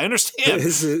floor. I understand.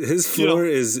 His floor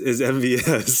is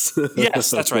MVS.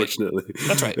 Yes, that's right.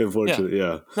 That's right. Unfortunately,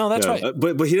 yeah. No, that's right.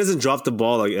 But he doesn't drop the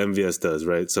ball like MVS does,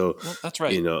 right? So that's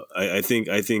right. I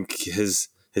think his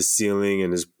ceiling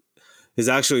and his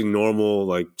actually normal,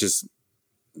 like just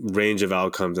range of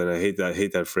outcomes, and I hate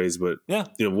that phrase, but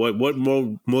what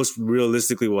most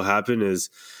realistically will happen is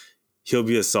he'll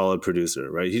be a solid producer,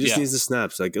 right? He just needs the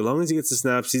snaps. Like as long as he gets the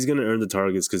snaps, he's going to earn the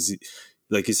targets because,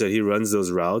 like you said, he runs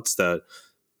those routes that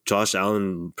Josh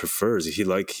Allen prefers. He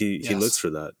looks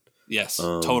for that. Yes,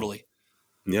 totally.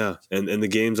 Yeah, and the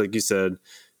games, like you said,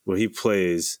 where he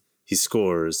plays, he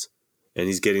scores, and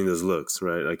he's getting those looks,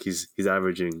 right? Like he's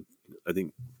averaging, I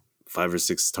think, 5 or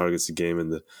 6 targets a game in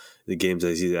the games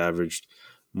that he's averaged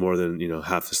more than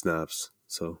half the snaps.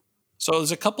 So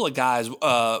there's a couple of guys.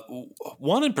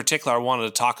 One in particular I wanted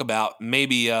to talk about.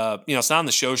 Maybe it's not on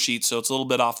the show sheet, so it's a little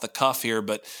bit off the cuff here.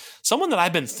 But someone that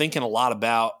I've been thinking a lot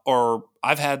about, or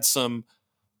I've had some.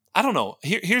 I don't know.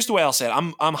 Here's the way I'll say it.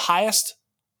 I'm highest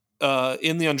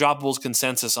in the Undroppables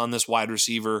consensus on this wide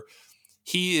receiver.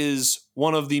 He is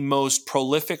one of the most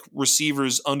prolific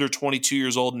receivers under 22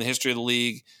 years old in the history of the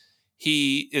league.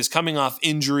 He is coming off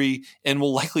injury and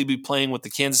will likely be playing with the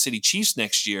Kansas City Chiefs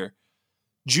next year.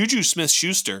 Juju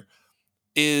Smith-Schuster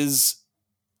is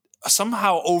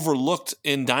somehow overlooked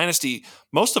in Dynasty.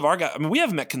 Most of our guys, we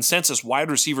have him at consensus wide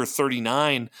receiver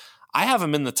 39. I have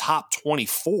him in the top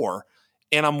 24.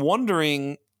 And I'm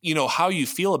wondering, how you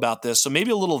feel about this. So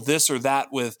maybe a little this or that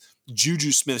with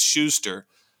Juju Smith-Schuster.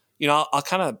 I'll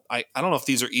kind of, I don't know if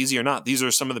these are easy or not. These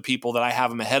are some of the people that I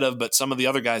have him ahead of, but some of the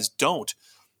other guys don't.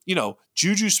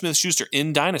 Juju Smith-Schuster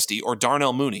in Dynasty or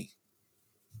Darnell Mooney?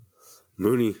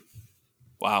 Mooney.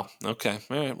 Wow. Okay.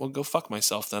 All right. Well, go fuck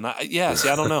myself then. I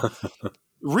don't know.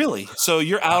 Really? So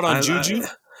you're out on Juju?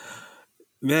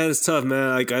 Man, it's tough,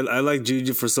 man. Like I like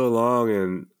Juju for so long,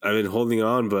 and I've been holding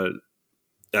on. But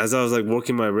as I was like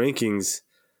working my rankings,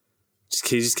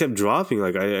 he just kept dropping.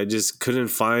 Like I just couldn't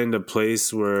find a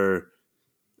place where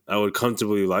I would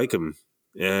comfortably like him,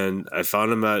 and I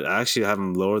found him at actually have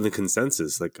him lower than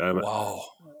consensus. Like Wow.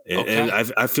 and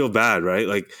I feel bad, right?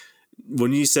 Like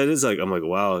when you said it's like I'm like,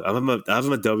 wow, I have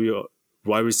him a W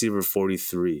wide receiver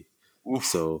 43. Oof.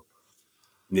 So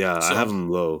yeah, I have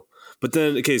him low. But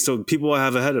then okay, so people I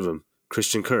have ahead of him: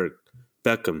 Christian Kirk,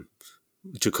 Beckham,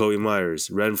 Jacoby Myers,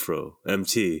 Renfro,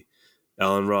 MT,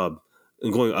 Allen Robb.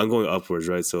 I'm going upwards,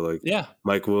 right? So like Yeah.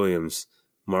 Mike Williams,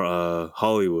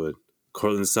 Hollywood,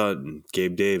 Cortland Sutton,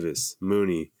 Gabe Davis,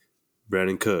 Mooney,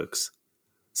 Brandon Cooks.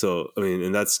 So I mean,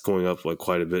 and that's going up like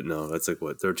quite a bit now. That's like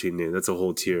what 13 names. That's a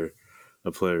whole tier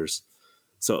of players.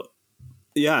 So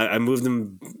yeah, I moved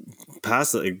them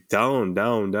past like down,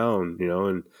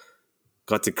 and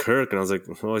got to Kirk, and I was like,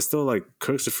 well, I still like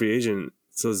Kirk's a free agent,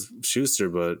 so is Schuster,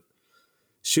 but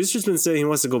Schuster's been saying he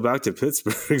wants to go back to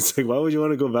Pittsburgh. It's like, why would you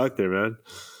want to go back there, man?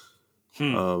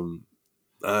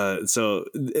 So,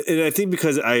 and I think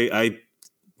because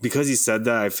because he said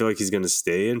that, I feel like he's going to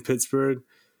stay in Pittsburgh.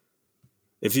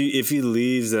 If he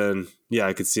leaves, then yeah,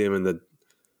 I could see him in the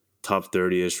top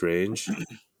 30-ish range,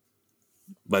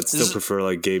 but I'd still prefer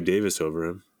like Gabe Davis over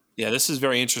him. Yeah, this is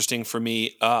very interesting for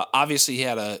me. Obviously, he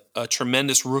had a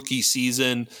tremendous rookie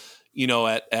season.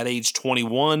 At age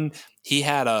 21, he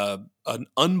had an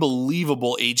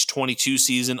unbelievable age 22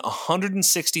 season,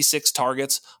 166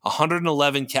 targets,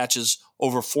 111 catches,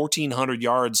 over 1,400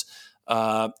 yards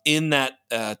in that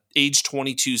age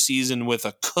 22 season with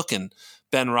a cooking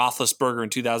Ben Roethlisberger in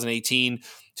 2018.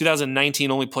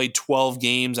 2019 only played 12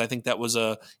 games. I think that was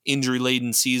a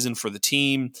injury-laden season for the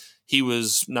team. He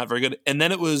was not very good. And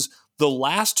then it was the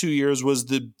last 2 years was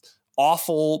the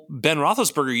awful Ben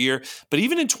Roethlisberger year. But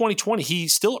even in 2020, he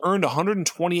still earned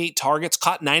 128 targets,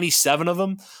 caught 97 of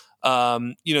them.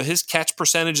 His catch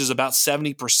percentage is about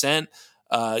 70%.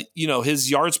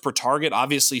 His yards per target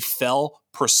obviously fell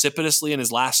precipitously in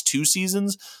his last 2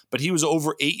 seasons, but he was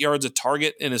over 8 yards a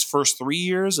target in his first 3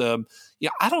 years.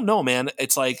 I don't know, man.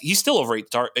 It's like he's still over 8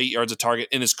 yards a target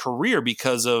in his career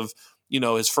because of,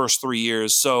 his first 3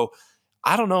 years. So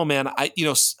I don't know, man.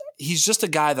 He's just a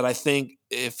guy that I think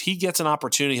if he gets an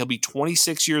opportunity, he'll be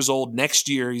 26 years old next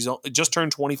year. He's just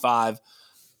turned 25.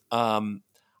 I'm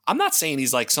not saying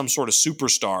he's like some sort of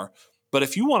superstar, but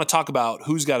if you want to talk about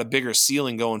who's got a bigger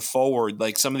ceiling going forward,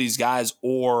 like some of these guys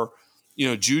or,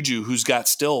 Juju, who's got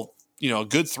still, a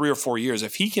good 3 or 4 years,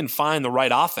 if he can find the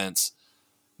right offense,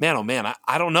 man, oh man,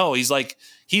 I don't know.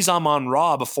 He's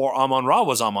Amon-Ra before Amon-Ra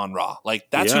was Amon-Ra. Like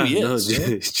that's who he is.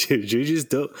 No, Juju's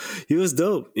dope. He was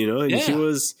dope, and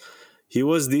he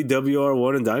was the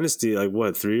WR1 in Dynasty, like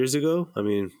what, 3 years ago? I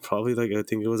mean, probably like, I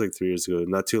think it was like 3 years ago,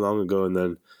 not too long ago. And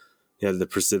then, the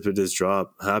precipitous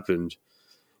drop happened.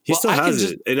 He still has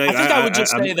it. And I would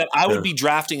just say that I would be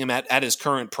drafting him at his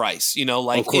current price. In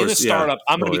a startup,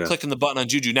 I'm going to be clicking the button on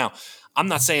Juju. Now, I'm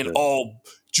not saying,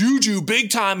 Juju,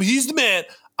 big time, he's the man.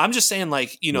 I'm just saying,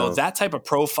 that type of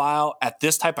profile at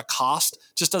this type of cost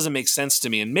just doesn't make sense to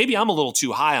me. And maybe I'm a little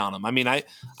too high on him. I mean, I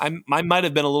might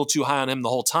have been a little too high on him the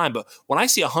whole time. But when I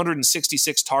see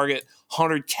 166 target,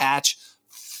 100 catch,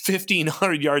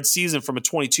 1,500 yard season from a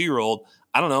 22-year-old,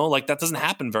 I don't know, like that doesn't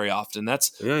happen very often.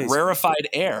 That's rarefied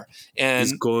air. And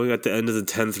he's going at the end of the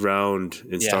 10th round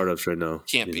in startups right now.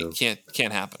 Can't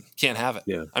happen. Can't have it.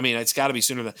 Yeah. I mean, it's got to be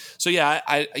sooner than. So yeah,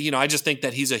 I just think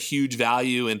that he's a huge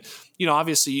value. And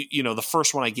obviously, the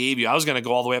first one I gave you, I was going to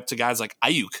go all the way up to guys like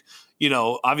Ayuk.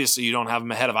 Obviously you don't have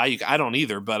him ahead of Ayuk. I don't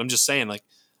either, but I'm just saying, like,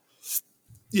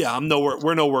 yeah,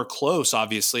 we're nowhere close.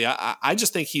 Obviously, I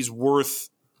just think he's worth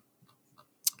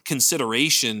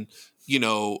consideration.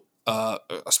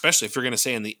 Especially if you're going to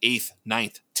say in the 8th,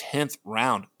 9th, 10th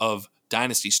round of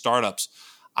dynasty startups,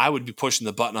 I would be pushing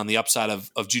the button on the upside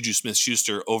of Juju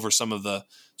Smith-Schuster over some of the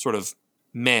sort of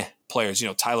meh players,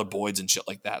 Tyler Boyd's and shit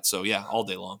like that. So yeah, all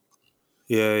day long.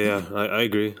 Yeah, I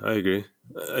agree.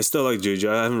 I still like Juju.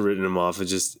 I haven't written him off.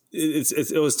 It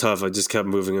was tough. I just kept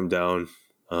moving him down.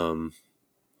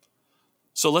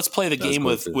 So let's play the game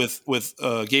with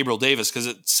Gabriel Davis, because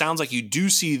it sounds like you do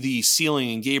see the ceiling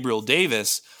in Gabriel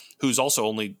Davis, who's also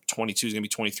only 22, is going to be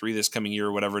 23 this coming year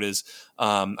or whatever it is.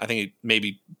 I think he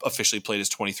maybe officially played his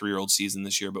 23-year-old season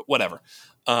this year, but whatever.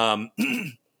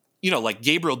 Like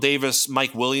Gabriel Davis,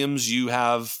 Mike Williams, you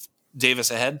have Davis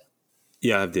ahead?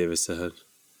 Yeah, I have Davis ahead.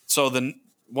 So then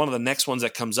one of the next ones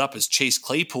that comes up is Chase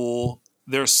Claypool.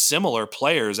 They're similar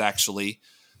players, actually.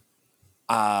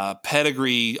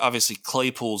 Pedigree, obviously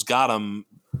Claypool's got him,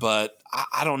 but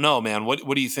I don't know, man.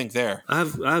 What do you think there? I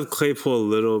have Claypool a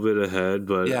little bit ahead,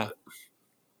 but Yeah.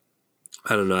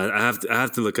 I don't know. I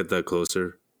have to look at that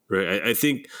closer, right? I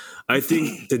think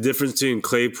the difference between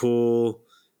Claypool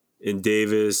and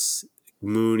Davis,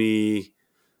 Mooney,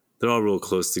 they're all real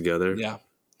close together. Yeah.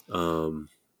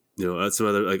 That's some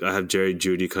other, like I have Jerry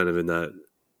Jeudy kind of in that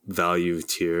value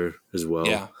tier as well.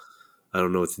 Yeah. I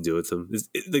don't know what to do with them.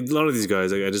 Like a lot of these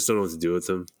guys, I just don't know what to do with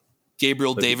them.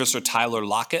 Gabriel Davis or Tyler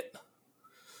Lockett?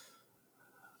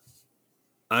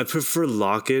 I prefer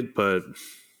Lockett, but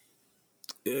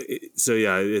so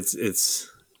yeah, it's.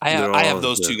 I have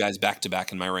those two guys back to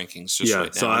back in my rankings. Just right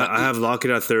now. So I have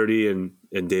Lockett at 30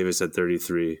 and Davis at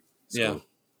 33. So,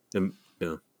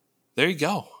 yeah. There you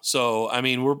go. So I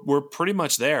mean, we're pretty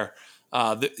much there.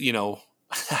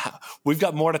 We've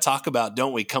got more to talk about,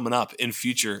 don't we, coming up in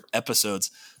future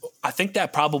episodes. I think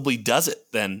that probably does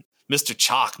it then, Mr.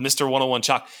 Chalk, Mr. 101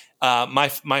 Chalk.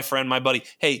 My friend, my buddy,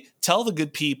 hey, tell the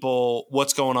good people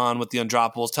what's going on with the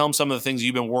Undroppables. Tell them some of the things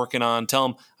you've been working on. Tell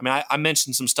them, I mean, I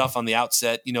mentioned some stuff on the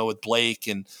outset, with Blake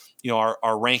and, our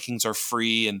rankings are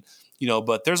free and,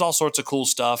 but there's all sorts of cool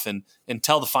stuff and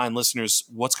tell the fine listeners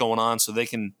what's going on so they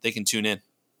can tune in.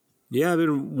 Yeah, I've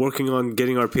been working on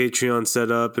getting our Patreon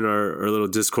set up in our little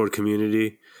Discord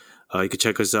community. You can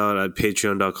check us out at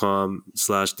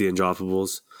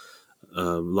patreon.com/theundroppables. A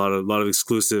lot of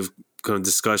exclusive kind of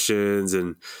discussions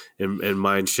and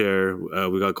mind share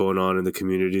we got going on in the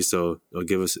community. So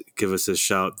give us a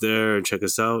shout there and check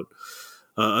us out.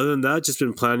 Other than that, just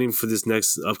been planning for this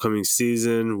next upcoming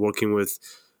season, working with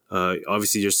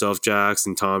obviously yourself, Jax,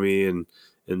 and Tommy, and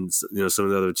some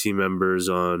of the other team members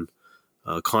on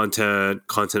content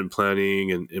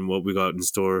planning and what we got in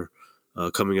store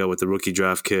coming out with the rookie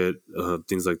draft kit,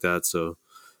 things like that. So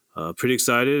pretty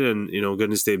excited and,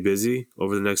 going to stay busy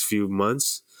over the next few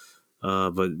months.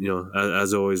 But,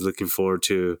 as always, looking forward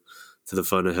to the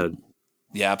fun ahead.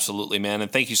 Yeah, absolutely, man. And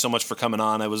thank you so much for coming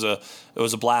on. It was a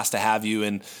blast to have you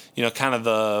and, kind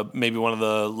of maybe one of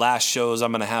the last shows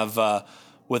I'm going to have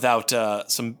without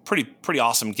some pretty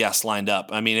awesome guests lined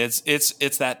up. I mean,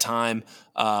 it's that time.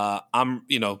 I'm,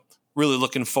 really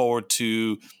looking forward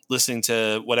to listening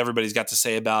to what everybody's got to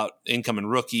say about incoming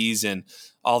rookies and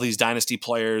all these dynasty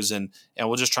players. And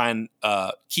we'll just try and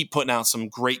keep putting out some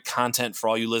great content for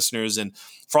all you listeners. And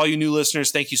for all you new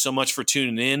listeners, thank you so much for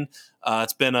tuning in.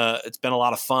 It's been a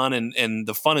lot of fun and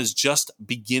the fun is just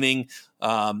beginning.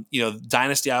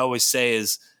 Dynasty, I always say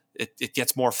is it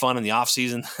gets more fun in the off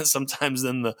season sometimes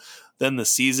than the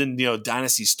season.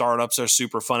 Dynasty startups are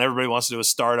super fun. Everybody wants to do a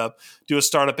startup. Do a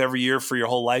startup every year for your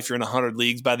whole life. You're in 100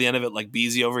 leagues by the end of it, like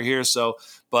Beezy over here. So,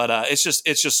 but it's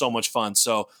just so much fun.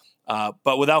 So,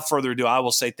 but without further ado, I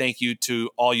will say thank you to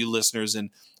all you listeners.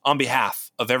 And on behalf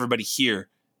of everybody here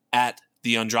at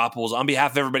the Undroppables, on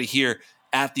behalf of everybody here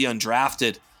at the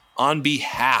Undrafted, on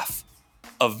behalf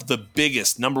of the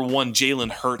biggest number one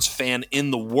Jalen Hurts fan in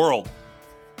the world,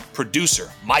 producer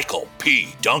Michael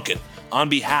P. Duncan, on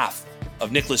behalf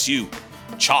of Nicholas U.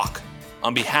 Chalk,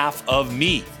 on behalf of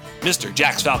me, Mr.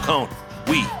 Jax Falcone,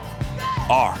 we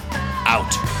are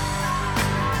out.